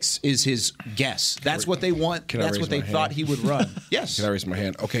 4.46 is his guess. That's what they want. That's what they thought he would run. Yes. Can I raise my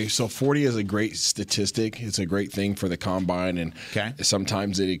hand? Okay, so 40 is a great statistic. It's a great thing for the combine, and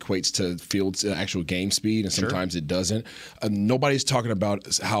sometimes it equates to field actual game speed, and sometimes it doesn't. Nobody's talking about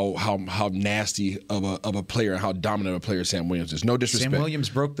how nasty of a player and how dominant a player Sam Williams is. No disrespect. Sam Williams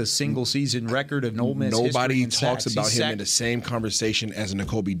broke the single season record of Ole Miss. Nobody talks about him in the same conversation as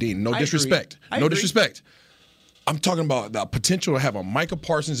Nakobe Dean. No disrespect. No disrespect. I'm talking about the potential to have a Micah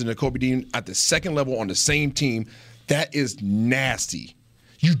Parsons and Nakobe Dean at the second level on the same team. That is nasty.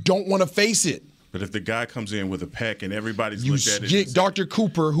 You don't want to face it. But if the guy comes in with a pack and everybody's looked at it. You get Dr.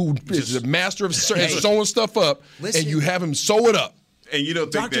 Cooper, who is the master of sewing stuff up, and you have him sew it up. And you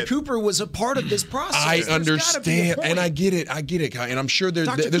don't think Dr. Cooper was a part of this process. I understand, and I get it, Kyle. And I'm sure there's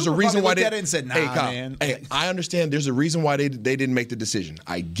a reason why they looked at it and said, "Nah, Kyle, man." Hey, I understand. There's a reason why they didn't make the decision.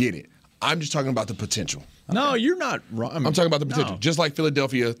 I get it. I'm just talking about the potential. No, you're not wrong. I'm talking about the potential. Just like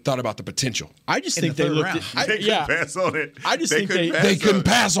Philadelphia thought about the potential. I just think they looked at they couldn't pass on it. I just think they couldn't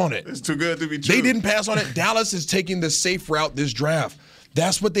pass on it. It's too good to be true. They didn't pass on it. Dallas is taking the safe route this draft.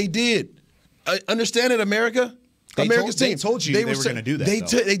 That's what they did. Understand it, America? America's team. They told you they were going to do that. They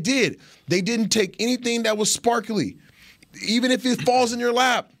did. They didn't take anything that was sparkly, even if it falls in your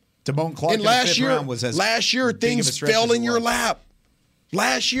lap. Damone Clark and last year things fell in your lap.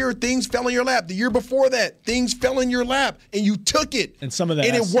 Last year, things fell in your lap. The year before that, things fell in your lap, and you took it. And some of that,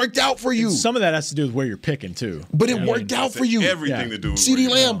 and it worked out for you. Some of that has to do with where you're picking too. But it worked out for you. Everything to do with CeeDee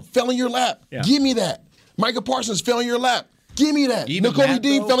Lamb fell in your lap. Yeah. Give me that. Micah Parsons fell in your lap. Give me that. Nakobe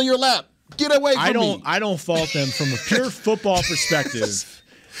Dean fell in your lap. Get away from me. I don't fault them from a pure football perspective.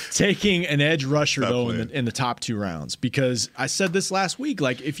 Taking an edge rusher, though, in the top 2 rounds, because I said this last week.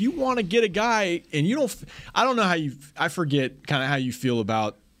 Like, if you want to get a guy, and you don't, I don't know how I forget kind of how you feel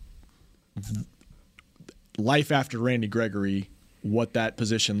about life after Randy Gregory, what that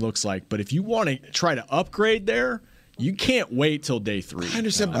position looks like. But if you want to try to upgrade there, you can't wait till day 3. I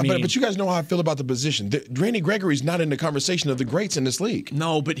understand, but you guys know how I feel about the position. Randy Gregory's not in the conversation of the greats in this league.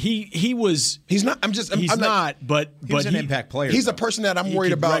 No, but he was. He's not. He's not. But he's an impact player. He's a person that I'm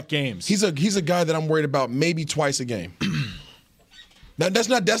worried about. Games. He's a guy that I'm worried about maybe twice a game. That's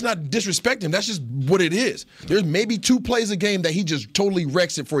not disrespect him. That's just what it is. There's maybe 2 plays a game that he just totally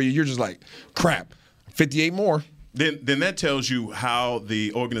wrecks it for you. You're just like, crap, 58 more. Then that tells you how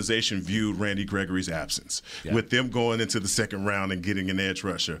the organization viewed Randy Gregory's absence. Yeah. With them going into the second round and getting an edge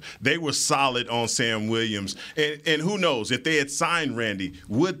rusher. They were solid on Sam Williams. And who knows, if they had signed Randy,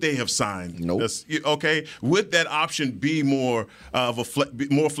 would they have signed? Nope. Okay? Would that option be more of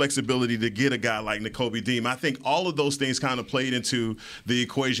more flexibility to get a guy like Nakobe Dean? I think all of those things kind of played into the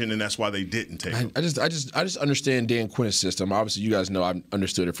equation, and that's why they didn't take him. I just understand Dan Quinn's system. Obviously, you guys know I've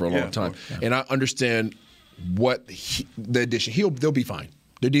understood it for a long time. Yeah. And I understand what the addition, they'll be fine.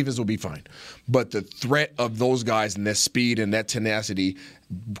 Their defense will be fine. But the threat of those guys and that speed and that tenacity,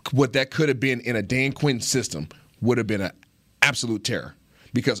 what that could have been in a Dan Quinn system would have been an absolute terror.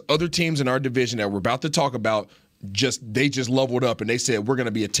 Because other teams in our division that we're about to talk about, they just leveled up and they said, we're going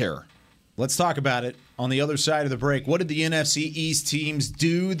to be a terror. Let's talk about it on the other side of the break. What did the NFC East teams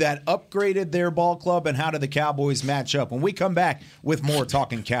do that upgraded their ball club, and how did the Cowboys match up? When we come back with more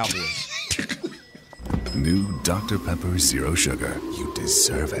Talking Cowboys. New Dr. Pepper Zero Sugar. You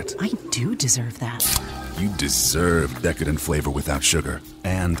deserve it. I do deserve that. You deserve decadent flavor without sugar,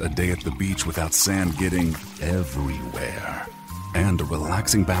 and a day at the beach without sand getting everywhere, and a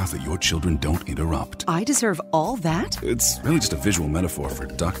relaxing bath that your children don't interrupt. I deserve all that? It's really just a visual metaphor for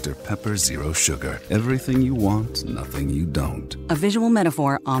Dr. Pepper Zero Sugar. Everything you want, nothing you don't. A visual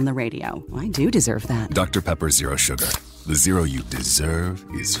metaphor on the radio. I do deserve that. Dr. Pepper Zero Sugar. The zero you deserve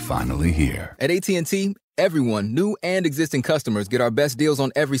is finally here. At AT&T, everyone, new and existing customers, get our best deals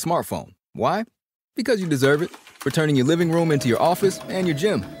on every smartphone. Why? Because you deserve it. For turning your living room into your office and your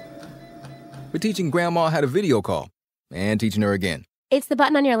gym. For teaching grandma how to video call. And teaching her again. It's the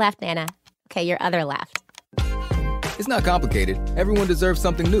button on your left, Nana. Okay, your other left. It's not complicated. Everyone deserves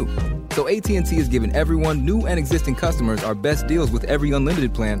something new. So AT&T is giving everyone, new and existing customers, our best deals with every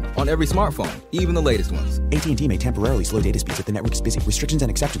unlimited plan on every smartphone, even the latest ones. AT&T may temporarily slow data speeds if the network is busy. Restrictions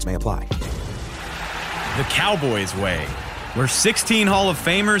and exceptions may apply. The Cowboys way, where 16 Hall of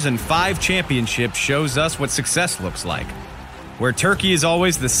Famers and 5 championships shows us what success looks like. Where turkey is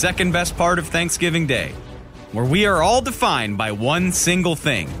always the second best part of Thanksgiving Day. Where we are all defined by one single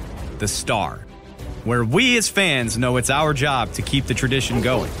thing, the star. Where we as fans know it's our job to keep the tradition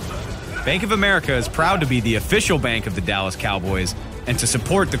going. Bank of America is proud to be the official bank of the Dallas Cowboys and to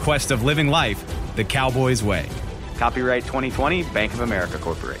support the quest of living life the Cowboys way. Copyright 2020, Bank of America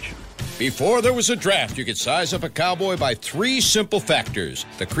Corporation. Before there was a draft, you could size up a cowboy by 3 simple factors: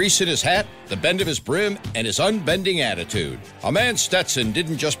 the crease in his hat, the bend of his brim, and his unbending attitude. A man's Stetson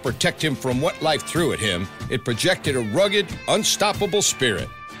didn't just protect him from what life threw at him, it projected a rugged, unstoppable spirit.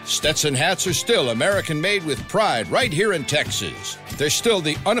 Stetson hats are still American-made with pride right here in Texas. They're still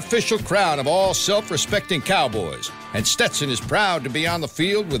the unofficial crown of all self-respecting cowboys, and Stetson is proud to be on the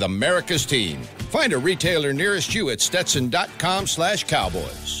field with America's team. Find a retailer nearest you at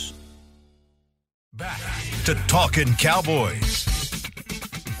stetson.com/cowboys. Back to Talking Cowboys.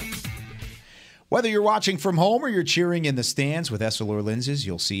 Whether you're watching from home or you're cheering in the stands with Essilor lenses,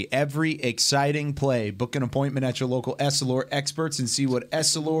 you'll see every exciting play. Book an appointment at your local Essilor experts and see what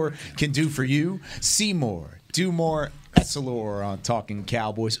Essilor can do for you. See more, do more. Essilor on Talking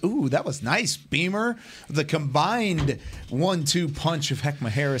Cowboys. Ooh, that was nice, Beamer. The combined 1-2 punch of Heckma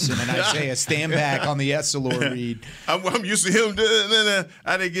Harrison and Isaiah Stanback on the Essilor read. I'm used to him doing.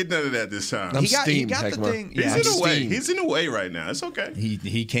 I didn't get none of that this time. He got the thing. He's in a way. He's in a way right now. It's okay.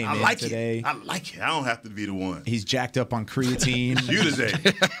 He came in today. I like it. I don't have to be the one. He's jacked up on creatine.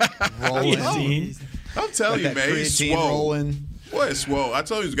 Butazate. Rolling. I'm telling you, man. He's Creatine swole. rolling. Boy, it's swole. I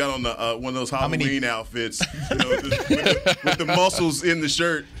told you he's got on the one of those Halloween outfits, with the muscles in the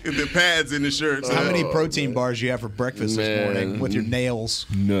shirt, the pads in the shirt. How many protein bars you have for breakfast this morning with your nails?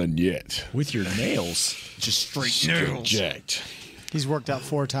 None yet. With your nails? Just straight nails. Jacked. He's worked out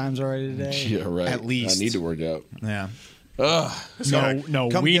 4 times already today. Yeah, right. At least. I need to work out. Yeah. No,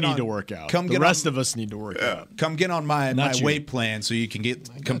 we need to work out. The rest of us need to work out. Come get on my weight plan so you can get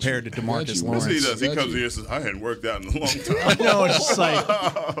compared to DeMarcus Lawrence. He does. He comes here and says, I hadn't worked out in a long time. No, it's just like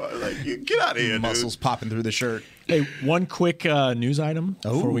get out of here, muscles popping through the shirt. Hey, one quick news item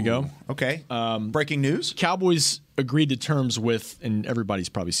before we go. Okay. Breaking news. Cowboys agreed to terms with, and everybody's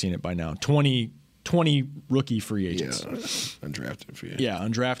probably seen it by now, 20 rookie free agents. Yeah, undrafted free agents. Yeah,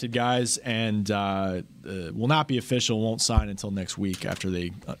 undrafted guys, and will not be official, won't sign until next week after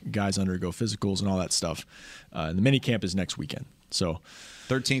they guys undergo physicals and all that stuff. And the mini camp is next weekend. So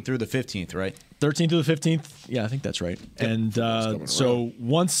 13th through the 15th, right? 13th through the 15th. Yeah, I think that's right. Yep. And so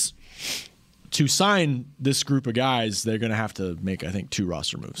once to sign this group of guys, they're going to have to make, I think, 2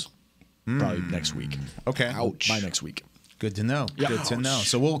 roster moves. Probably next week. Okay. Ouch. By next week. Good to know. Yeah. Good to know.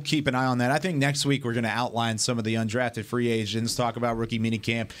 So we'll keep an eye on that. I think next week we're going to outline some of the undrafted free agents, talk about rookie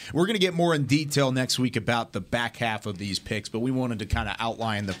minicamp. We're going to get more in detail next week about the back half of these picks, but we wanted to kind of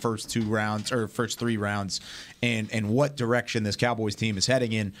outline the first 2 rounds or first 3 rounds and what direction this Cowboys team is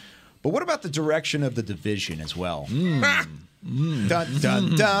heading in. But what about the direction of the division as well? Dun,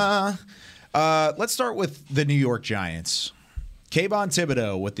 dun, dun. Let's start with the New York Giants. Kayvon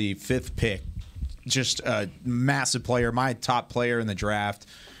Thibodeau with the 5th pick. Just a massive player, my top player in the draft.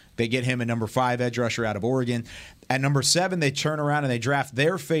 They get him a number 5 edge rusher out of Oregon. At number 7, they turn around and they draft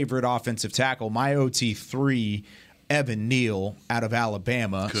their favorite offensive tackle, my OT3, Evan Neal, out of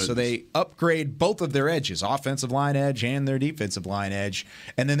Alabama. Goodness. So they upgrade both of their edges, offensive line edge and their defensive line edge.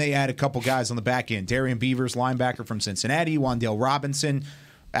 And then they add a couple guys on the back end. Darian Beavers, linebacker from Cincinnati, Wan'Dale Robinson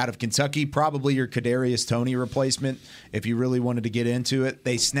out of Kentucky, probably your Kadarius Toney replacement if you really wanted to get into it.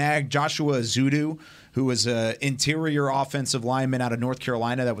 They snagged Joshua Ezeudu, who was an interior offensive lineman out of North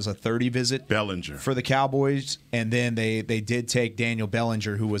Carolina. That was a 30 visit Bellinger for the Cowboys. And then they did take Daniel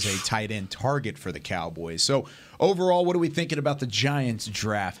Bellinger, who was a tight end target for the Cowboys. So overall, what are we thinking about the Giants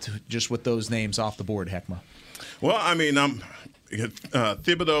draft, just with those names off the board, Heckma? Well, I mean,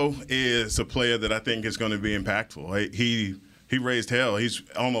 Thibodeau is a player that I think is going to be impactful. He raised hell. He's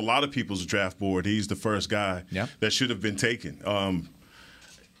on a lot of people's draft board. He's the first guy that should have been taken.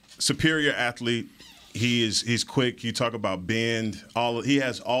 Superior athlete. He's quick. You talk about bend. He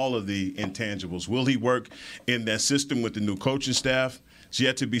has all of the intangibles. Will he work in that system with the new coaching staff? It's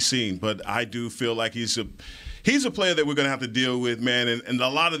yet to be seen. But I do feel like he's a player that we're going to have to deal with, man. And a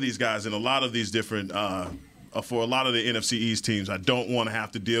lot of these guys and a lot of these different for a lot of the NFC East teams, I don't want to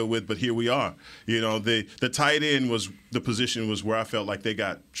have to deal with, but here we are. You know, the tight end was the position was where I felt like they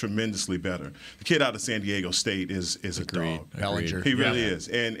got tremendously better. The kid out of San Diego State is a dog. Bellinger. He really is.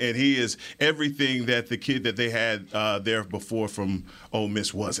 And he is everything that the kid that they had there before from Ole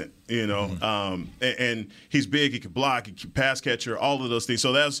Miss wasn't, you know. Mm-hmm. And he's big, he can block, he can pass catcher, all of those things.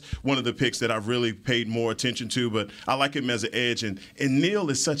 So that's one of the picks that I've really paid more attention to, but I like him as an edge. And Neal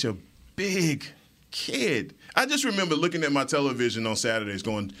is such a big kid. I just remember looking at my television on Saturdays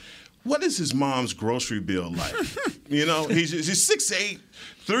going, what is his mom's grocery bill like? You know, he's 6'8",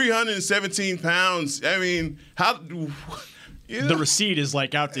 317 pounds. I mean, the receipt is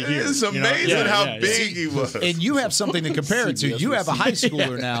like out to here. It's amazing how big he was. And you have something to compare it to. You have a high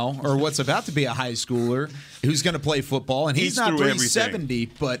schooler now, or what's about to be a high schooler, who's going to play football, and he's not 370,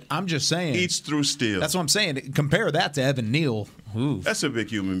 but I'm just saying. Eats through steel. That's what I'm saying. Compare that to Evan Neal. Ooh. That's a big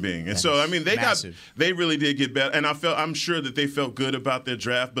human being. And so, I mean, they really did get better. And I'm sure that they felt good about their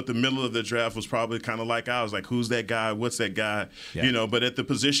draft, but the middle of the draft was probably kind of like ours. Like, who's that guy? What's that guy? Yeah. But at the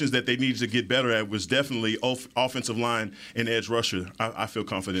positions that they needed to get better at was definitely offensive line and edge rusher. I feel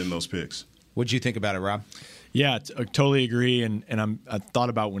confident in those picks. What'd you think about it, Rob? Yeah, I totally agree. And I thought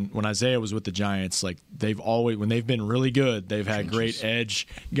about when Isaiah was with the Giants, like when they've been really good, they've had great edge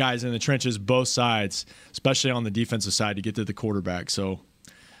guys in the trenches, both sides, especially on the defensive side to get to the quarterback. So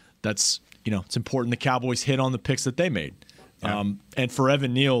that's, it's important the Cowboys hit on the picks that they made. Yeah. And for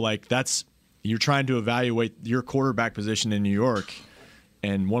Evan Neal, you're trying to evaluate your quarterback position in New York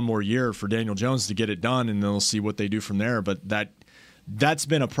and one more year for Daniel Jones to get it done, and then they'll see what they do from there. But that's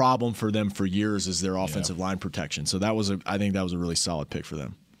been a problem for them for years, is their offensive line protection. So I think that was a really solid pick for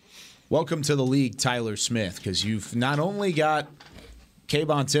them. Welcome to the league, Tyler Smith, because you've not only got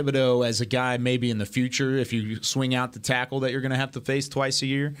Kayvon Thibodeau as a guy maybe in the future if you swing out the tackle that you're going to have to face twice a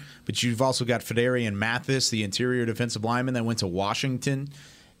year, but you've also got Fedarian Mathis, the interior defensive lineman that went to Washington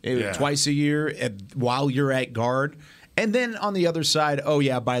twice a year while you're at guard. And then on the other side,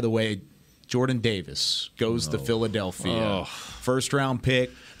 by the way, Jordan Davis goes to Philadelphia. First-round pick.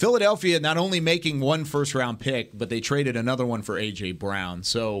 Philadelphia not only making one first-round pick, but they traded another one for A.J. Brown.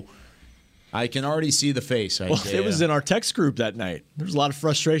 So I can already see the face. It was in our text group that night. There was a lot of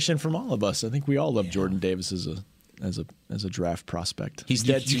frustration from all of us. I think we all love Jordan Davis as a draft prospect. He's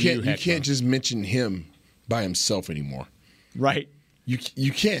dead to you. You can't just mention him by himself anymore. Right.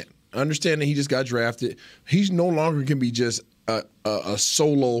 You can't. Understand that he just got drafted. He's no longer can be just a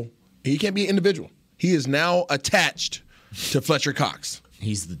solo. He can't be an individual. He is now attached to Fletcher Cox.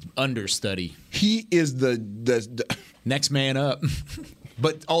 He's the understudy. He is the next man up,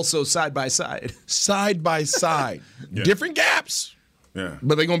 but also side by side. Side by side. Different gaps. Yeah.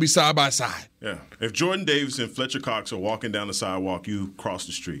 But they're going to be side by side. Yeah. If Jordan Davis and Fletcher Cox are walking down the sidewalk, you cross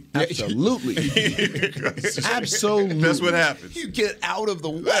the street. Absolutely. Absolutely. That's what happens. You get out of the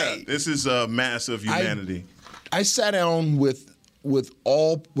way. Yeah. This is a mass of humanity. I sat down with an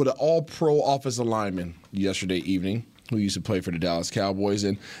all-pro offensive lineman yesterday evening who used to play for the Dallas Cowboys,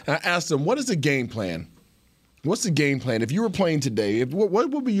 and I asked him, what is the game plan? What's the game plan? If you were playing today,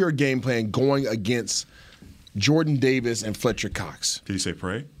 what would be your game plan going against Jordan Davis and Fletcher Cox? Did he say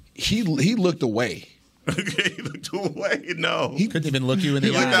pray? He looked away. He looked away? No. He couldn't even look you in the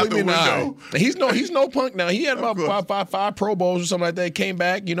eye. He looked out the window. He's no punk now. He had about five Pro Bowls or something like that. Came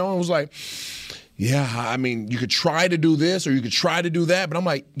back, and was like, yeah, I mean, you could try to do this or you could try to do that. But I'm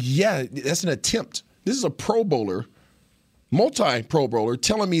like, yeah, that's an attempt. This is a Pro Bowler, multi-Pro Bowler,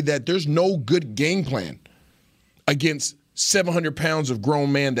 telling me that there's no good game plan against 700 pounds of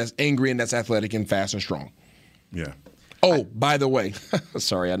grown man that's angry and that's athletic and fast and strong. Yeah. Oh, by the way,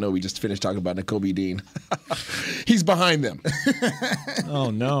 sorry, I know we just finished talking about Nakobe Dean. He's behind them. Oh,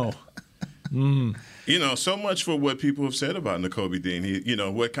 no. So much for what people have said about Nakobe Dean. He,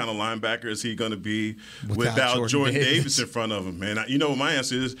 what kind of linebacker is he going to be without Jordan Davis in front of him? Man, what my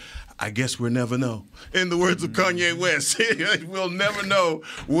answer is, I guess we'll never know. In the words of Kanye West, we'll never know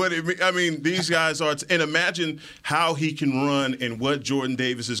what it means. I mean, these guys are, and imagine how he can run and what Jordan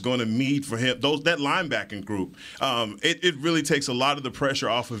Davis is going to need for him. That linebacking group, it really takes a lot of the pressure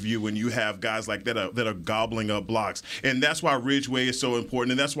off of you when you have guys like that are gobbling up blocks. And that's why Ridgeway is so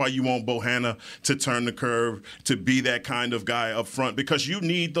important, and that's why you want Bohanna to turn the curve, to be that kind of guy up front, because you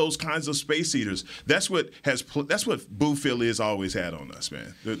need those kinds of space eaters. That's what Boo Philly has always had on us,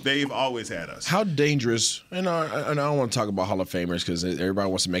 man. They've always had us. How dangerous, and I don't want to talk about Hall of Famers because everybody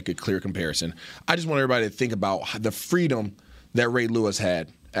wants to make a clear comparison. I just want everybody to think about the freedom that Ray Lewis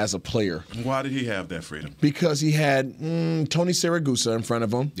had as a player. Why did he have that freedom? Because he had Tony Siragusa in front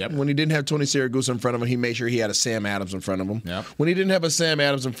of him. Yep. When he didn't have Tony Siragusa in front of him, he made sure he had a Sam Adams in front of him. Yep. When he didn't have a Sam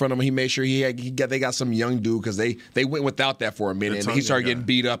Adams in front of him, he made sure they got some young dude because they went without that for a minute, and he started getting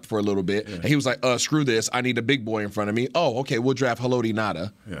beat up for a little bit. Yeah. And he was like, screw this, I need a big boy in front of me. Oh, okay, we'll draft Haloti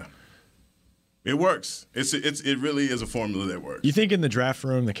Ngata. Yeah. It works. It really is a formula that works. You think in the draft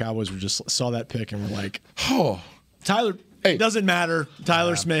room the Cowboys saw that pick and were like, oh, Tyler, it doesn't matter.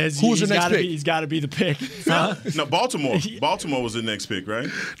 Tyler Smith, he's got to be the pick. Huh? No, Baltimore. Baltimore was the next pick, right?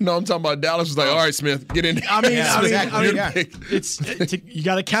 No, I'm talking about Dallas was like, all right, Smith, get in. I mean, you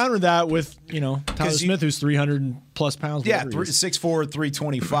got to counter that with Tyler Smith, who's 300+ pounds. Yeah, 6'4",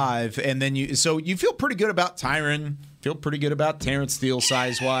 325, and then you feel pretty good about Tyron feel pretty good about Terrence Steele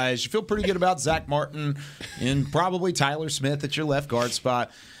size-wise. You feel pretty good about Zach Martin and probably Tyler Smith at your left guard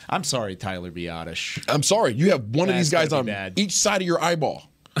spot. I'm sorry, Tyler Biadasz. I'm sorry. You have one of these guys on each side of your eyeball.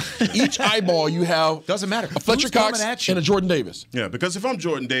 Each eyeball you have doesn't matter. A Fletcher Cox and a Jordan Davis. Yeah, because if I'm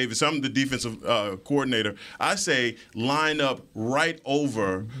Jordan Davis, I'm the defensive coordinator. I say line up right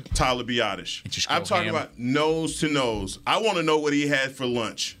over Tyler Biadasz. I'm talking about nose to nose. I want to know what he had for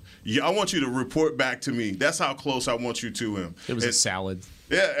lunch. I want you to report back to me. That's how close I want you to him. It was a salad.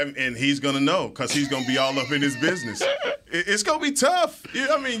 Yeah, and he's going to know because he's going to be all up in his business. It's going to be tough.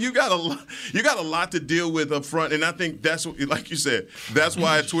 I mean, you got a lot to deal with up front, and I think that's what, like you said, that's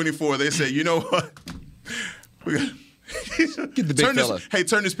why at 24 they say, you know what? Get the big fella.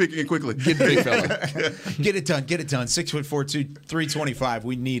 Turn this pick in quickly. Get the big fella. Get it done. 6'4", 325.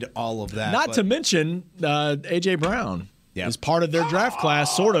 We need all of that. Not to mention A.J. Brown. Yeah. Is part of their draft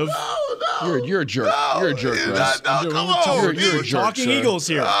class, sort of. You're a jerk. You're a jerk, Russ. Come on. We're talking Eagles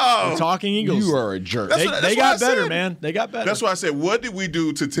here. We're talking Eagles. You are a jerk. They got better, man. They got better. That's why I said, what did we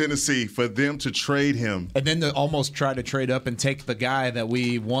do to Tennessee for them to trade him? And then to almost try to trade up and take the guy that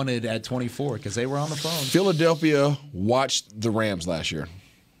we wanted at 24 because they were on the phone. Philadelphia watched the Rams last year.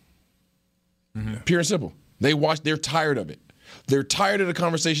 Pure and simple. They're tired of it. They're tired of the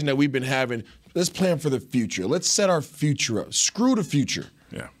conversation that we've been having. Let's plan for the future. Let's set our future up. Screw the future.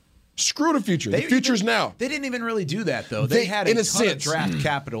 Yeah. Screw the future. The future's now. They didn't even really do that, though. They had a ton of draft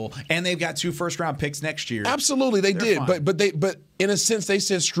capital, and they've got 2 first-round picks next year. Absolutely, they did. But in a sense, they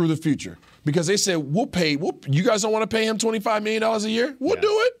said screw the future because they said you guys don't want to pay him $25 million a year? We'll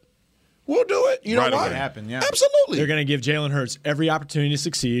do it. We'll do it. You know why? Happen, yeah. Absolutely. They're going to give Jalen Hurts every opportunity to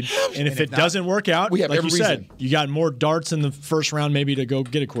succeed. And if it doesn't work out, we have like every you said, you got more darts in the first round maybe to go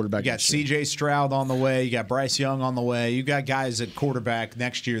get a quarterback. You got C.J. Stroud on the way. You got Bryce Young on the way. You got guys at quarterback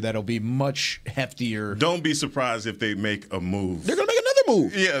next year that'll be much heftier. Don't be surprised if they make a move. They're going to make another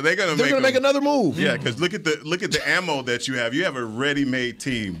move. Yeah, they're going to make another move. Yeah, because look at the ammo that you have. You have a ready-made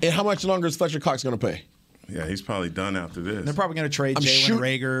team. And how much longer is Fletcher Cox going to pay? Yeah, he's probably done after this. They're probably going to trade Jalen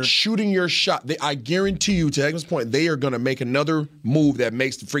Reagor. Shooting your shot. I guarantee you, to Ekman's point, they are going to make another move that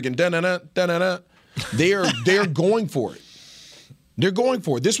makes the freaking da-na-na. They're going for it. They're going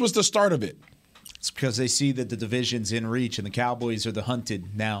for it. This was the start of it. It's because they see that the division's in reach and the Cowboys are the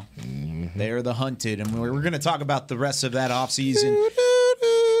hunted now. Mm-hmm. They are the hunted. And we're going to talk about the rest of that offseason.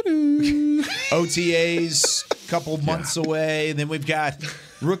 OTAs, a couple months away. And then we've got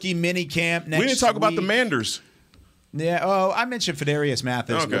rookie mini camp next week. We didn't talk about the Manders. Yeah. Oh, I mentioned Fedarius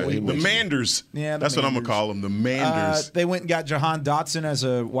Mathis. Okay. The Manders. Yeah, that's what I'm going to call them, the Manders. They went and got Jahan Dotson as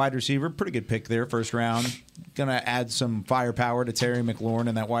a wide receiver. Pretty good pick there, first round. Going to add some firepower to Terry McLaurin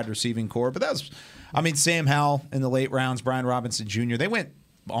in that wide receiving core. But Sam Howell in the late rounds, Brian Robinson Jr., they went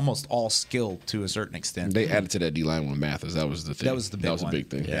almost all skill to a certain extent. They added to that D-line with Mathis. That was the thing. That was the big one. That was a big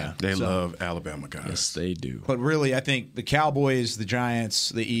thing. Yeah. They love Alabama guys. Yes, they do. But really, I think the Cowboys, the Giants,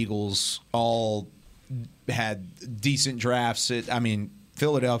 the Eagles all had decent drafts.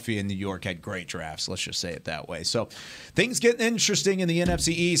 Philadelphia and New York had great drafts. Let's just say it that way. So things getting interesting in the NFC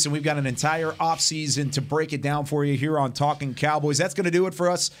East, and we've got an entire offseason to break it down for you here on Talking Cowboys. That's going to do it for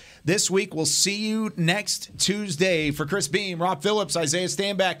us this week. We'll see you next Tuesday. For Chris Beam, Rob Phillips, Isaiah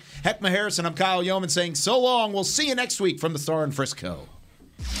Stanback, Heckma Harrison, I'm Kyle Yeoman saying so long. We'll see you next week from the Star in Frisco.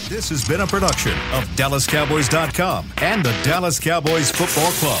 This has been a production of DallasCowboys.com and the Dallas Cowboys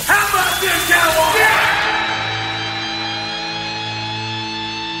Football Club. How about this, Cowboys? Yeah!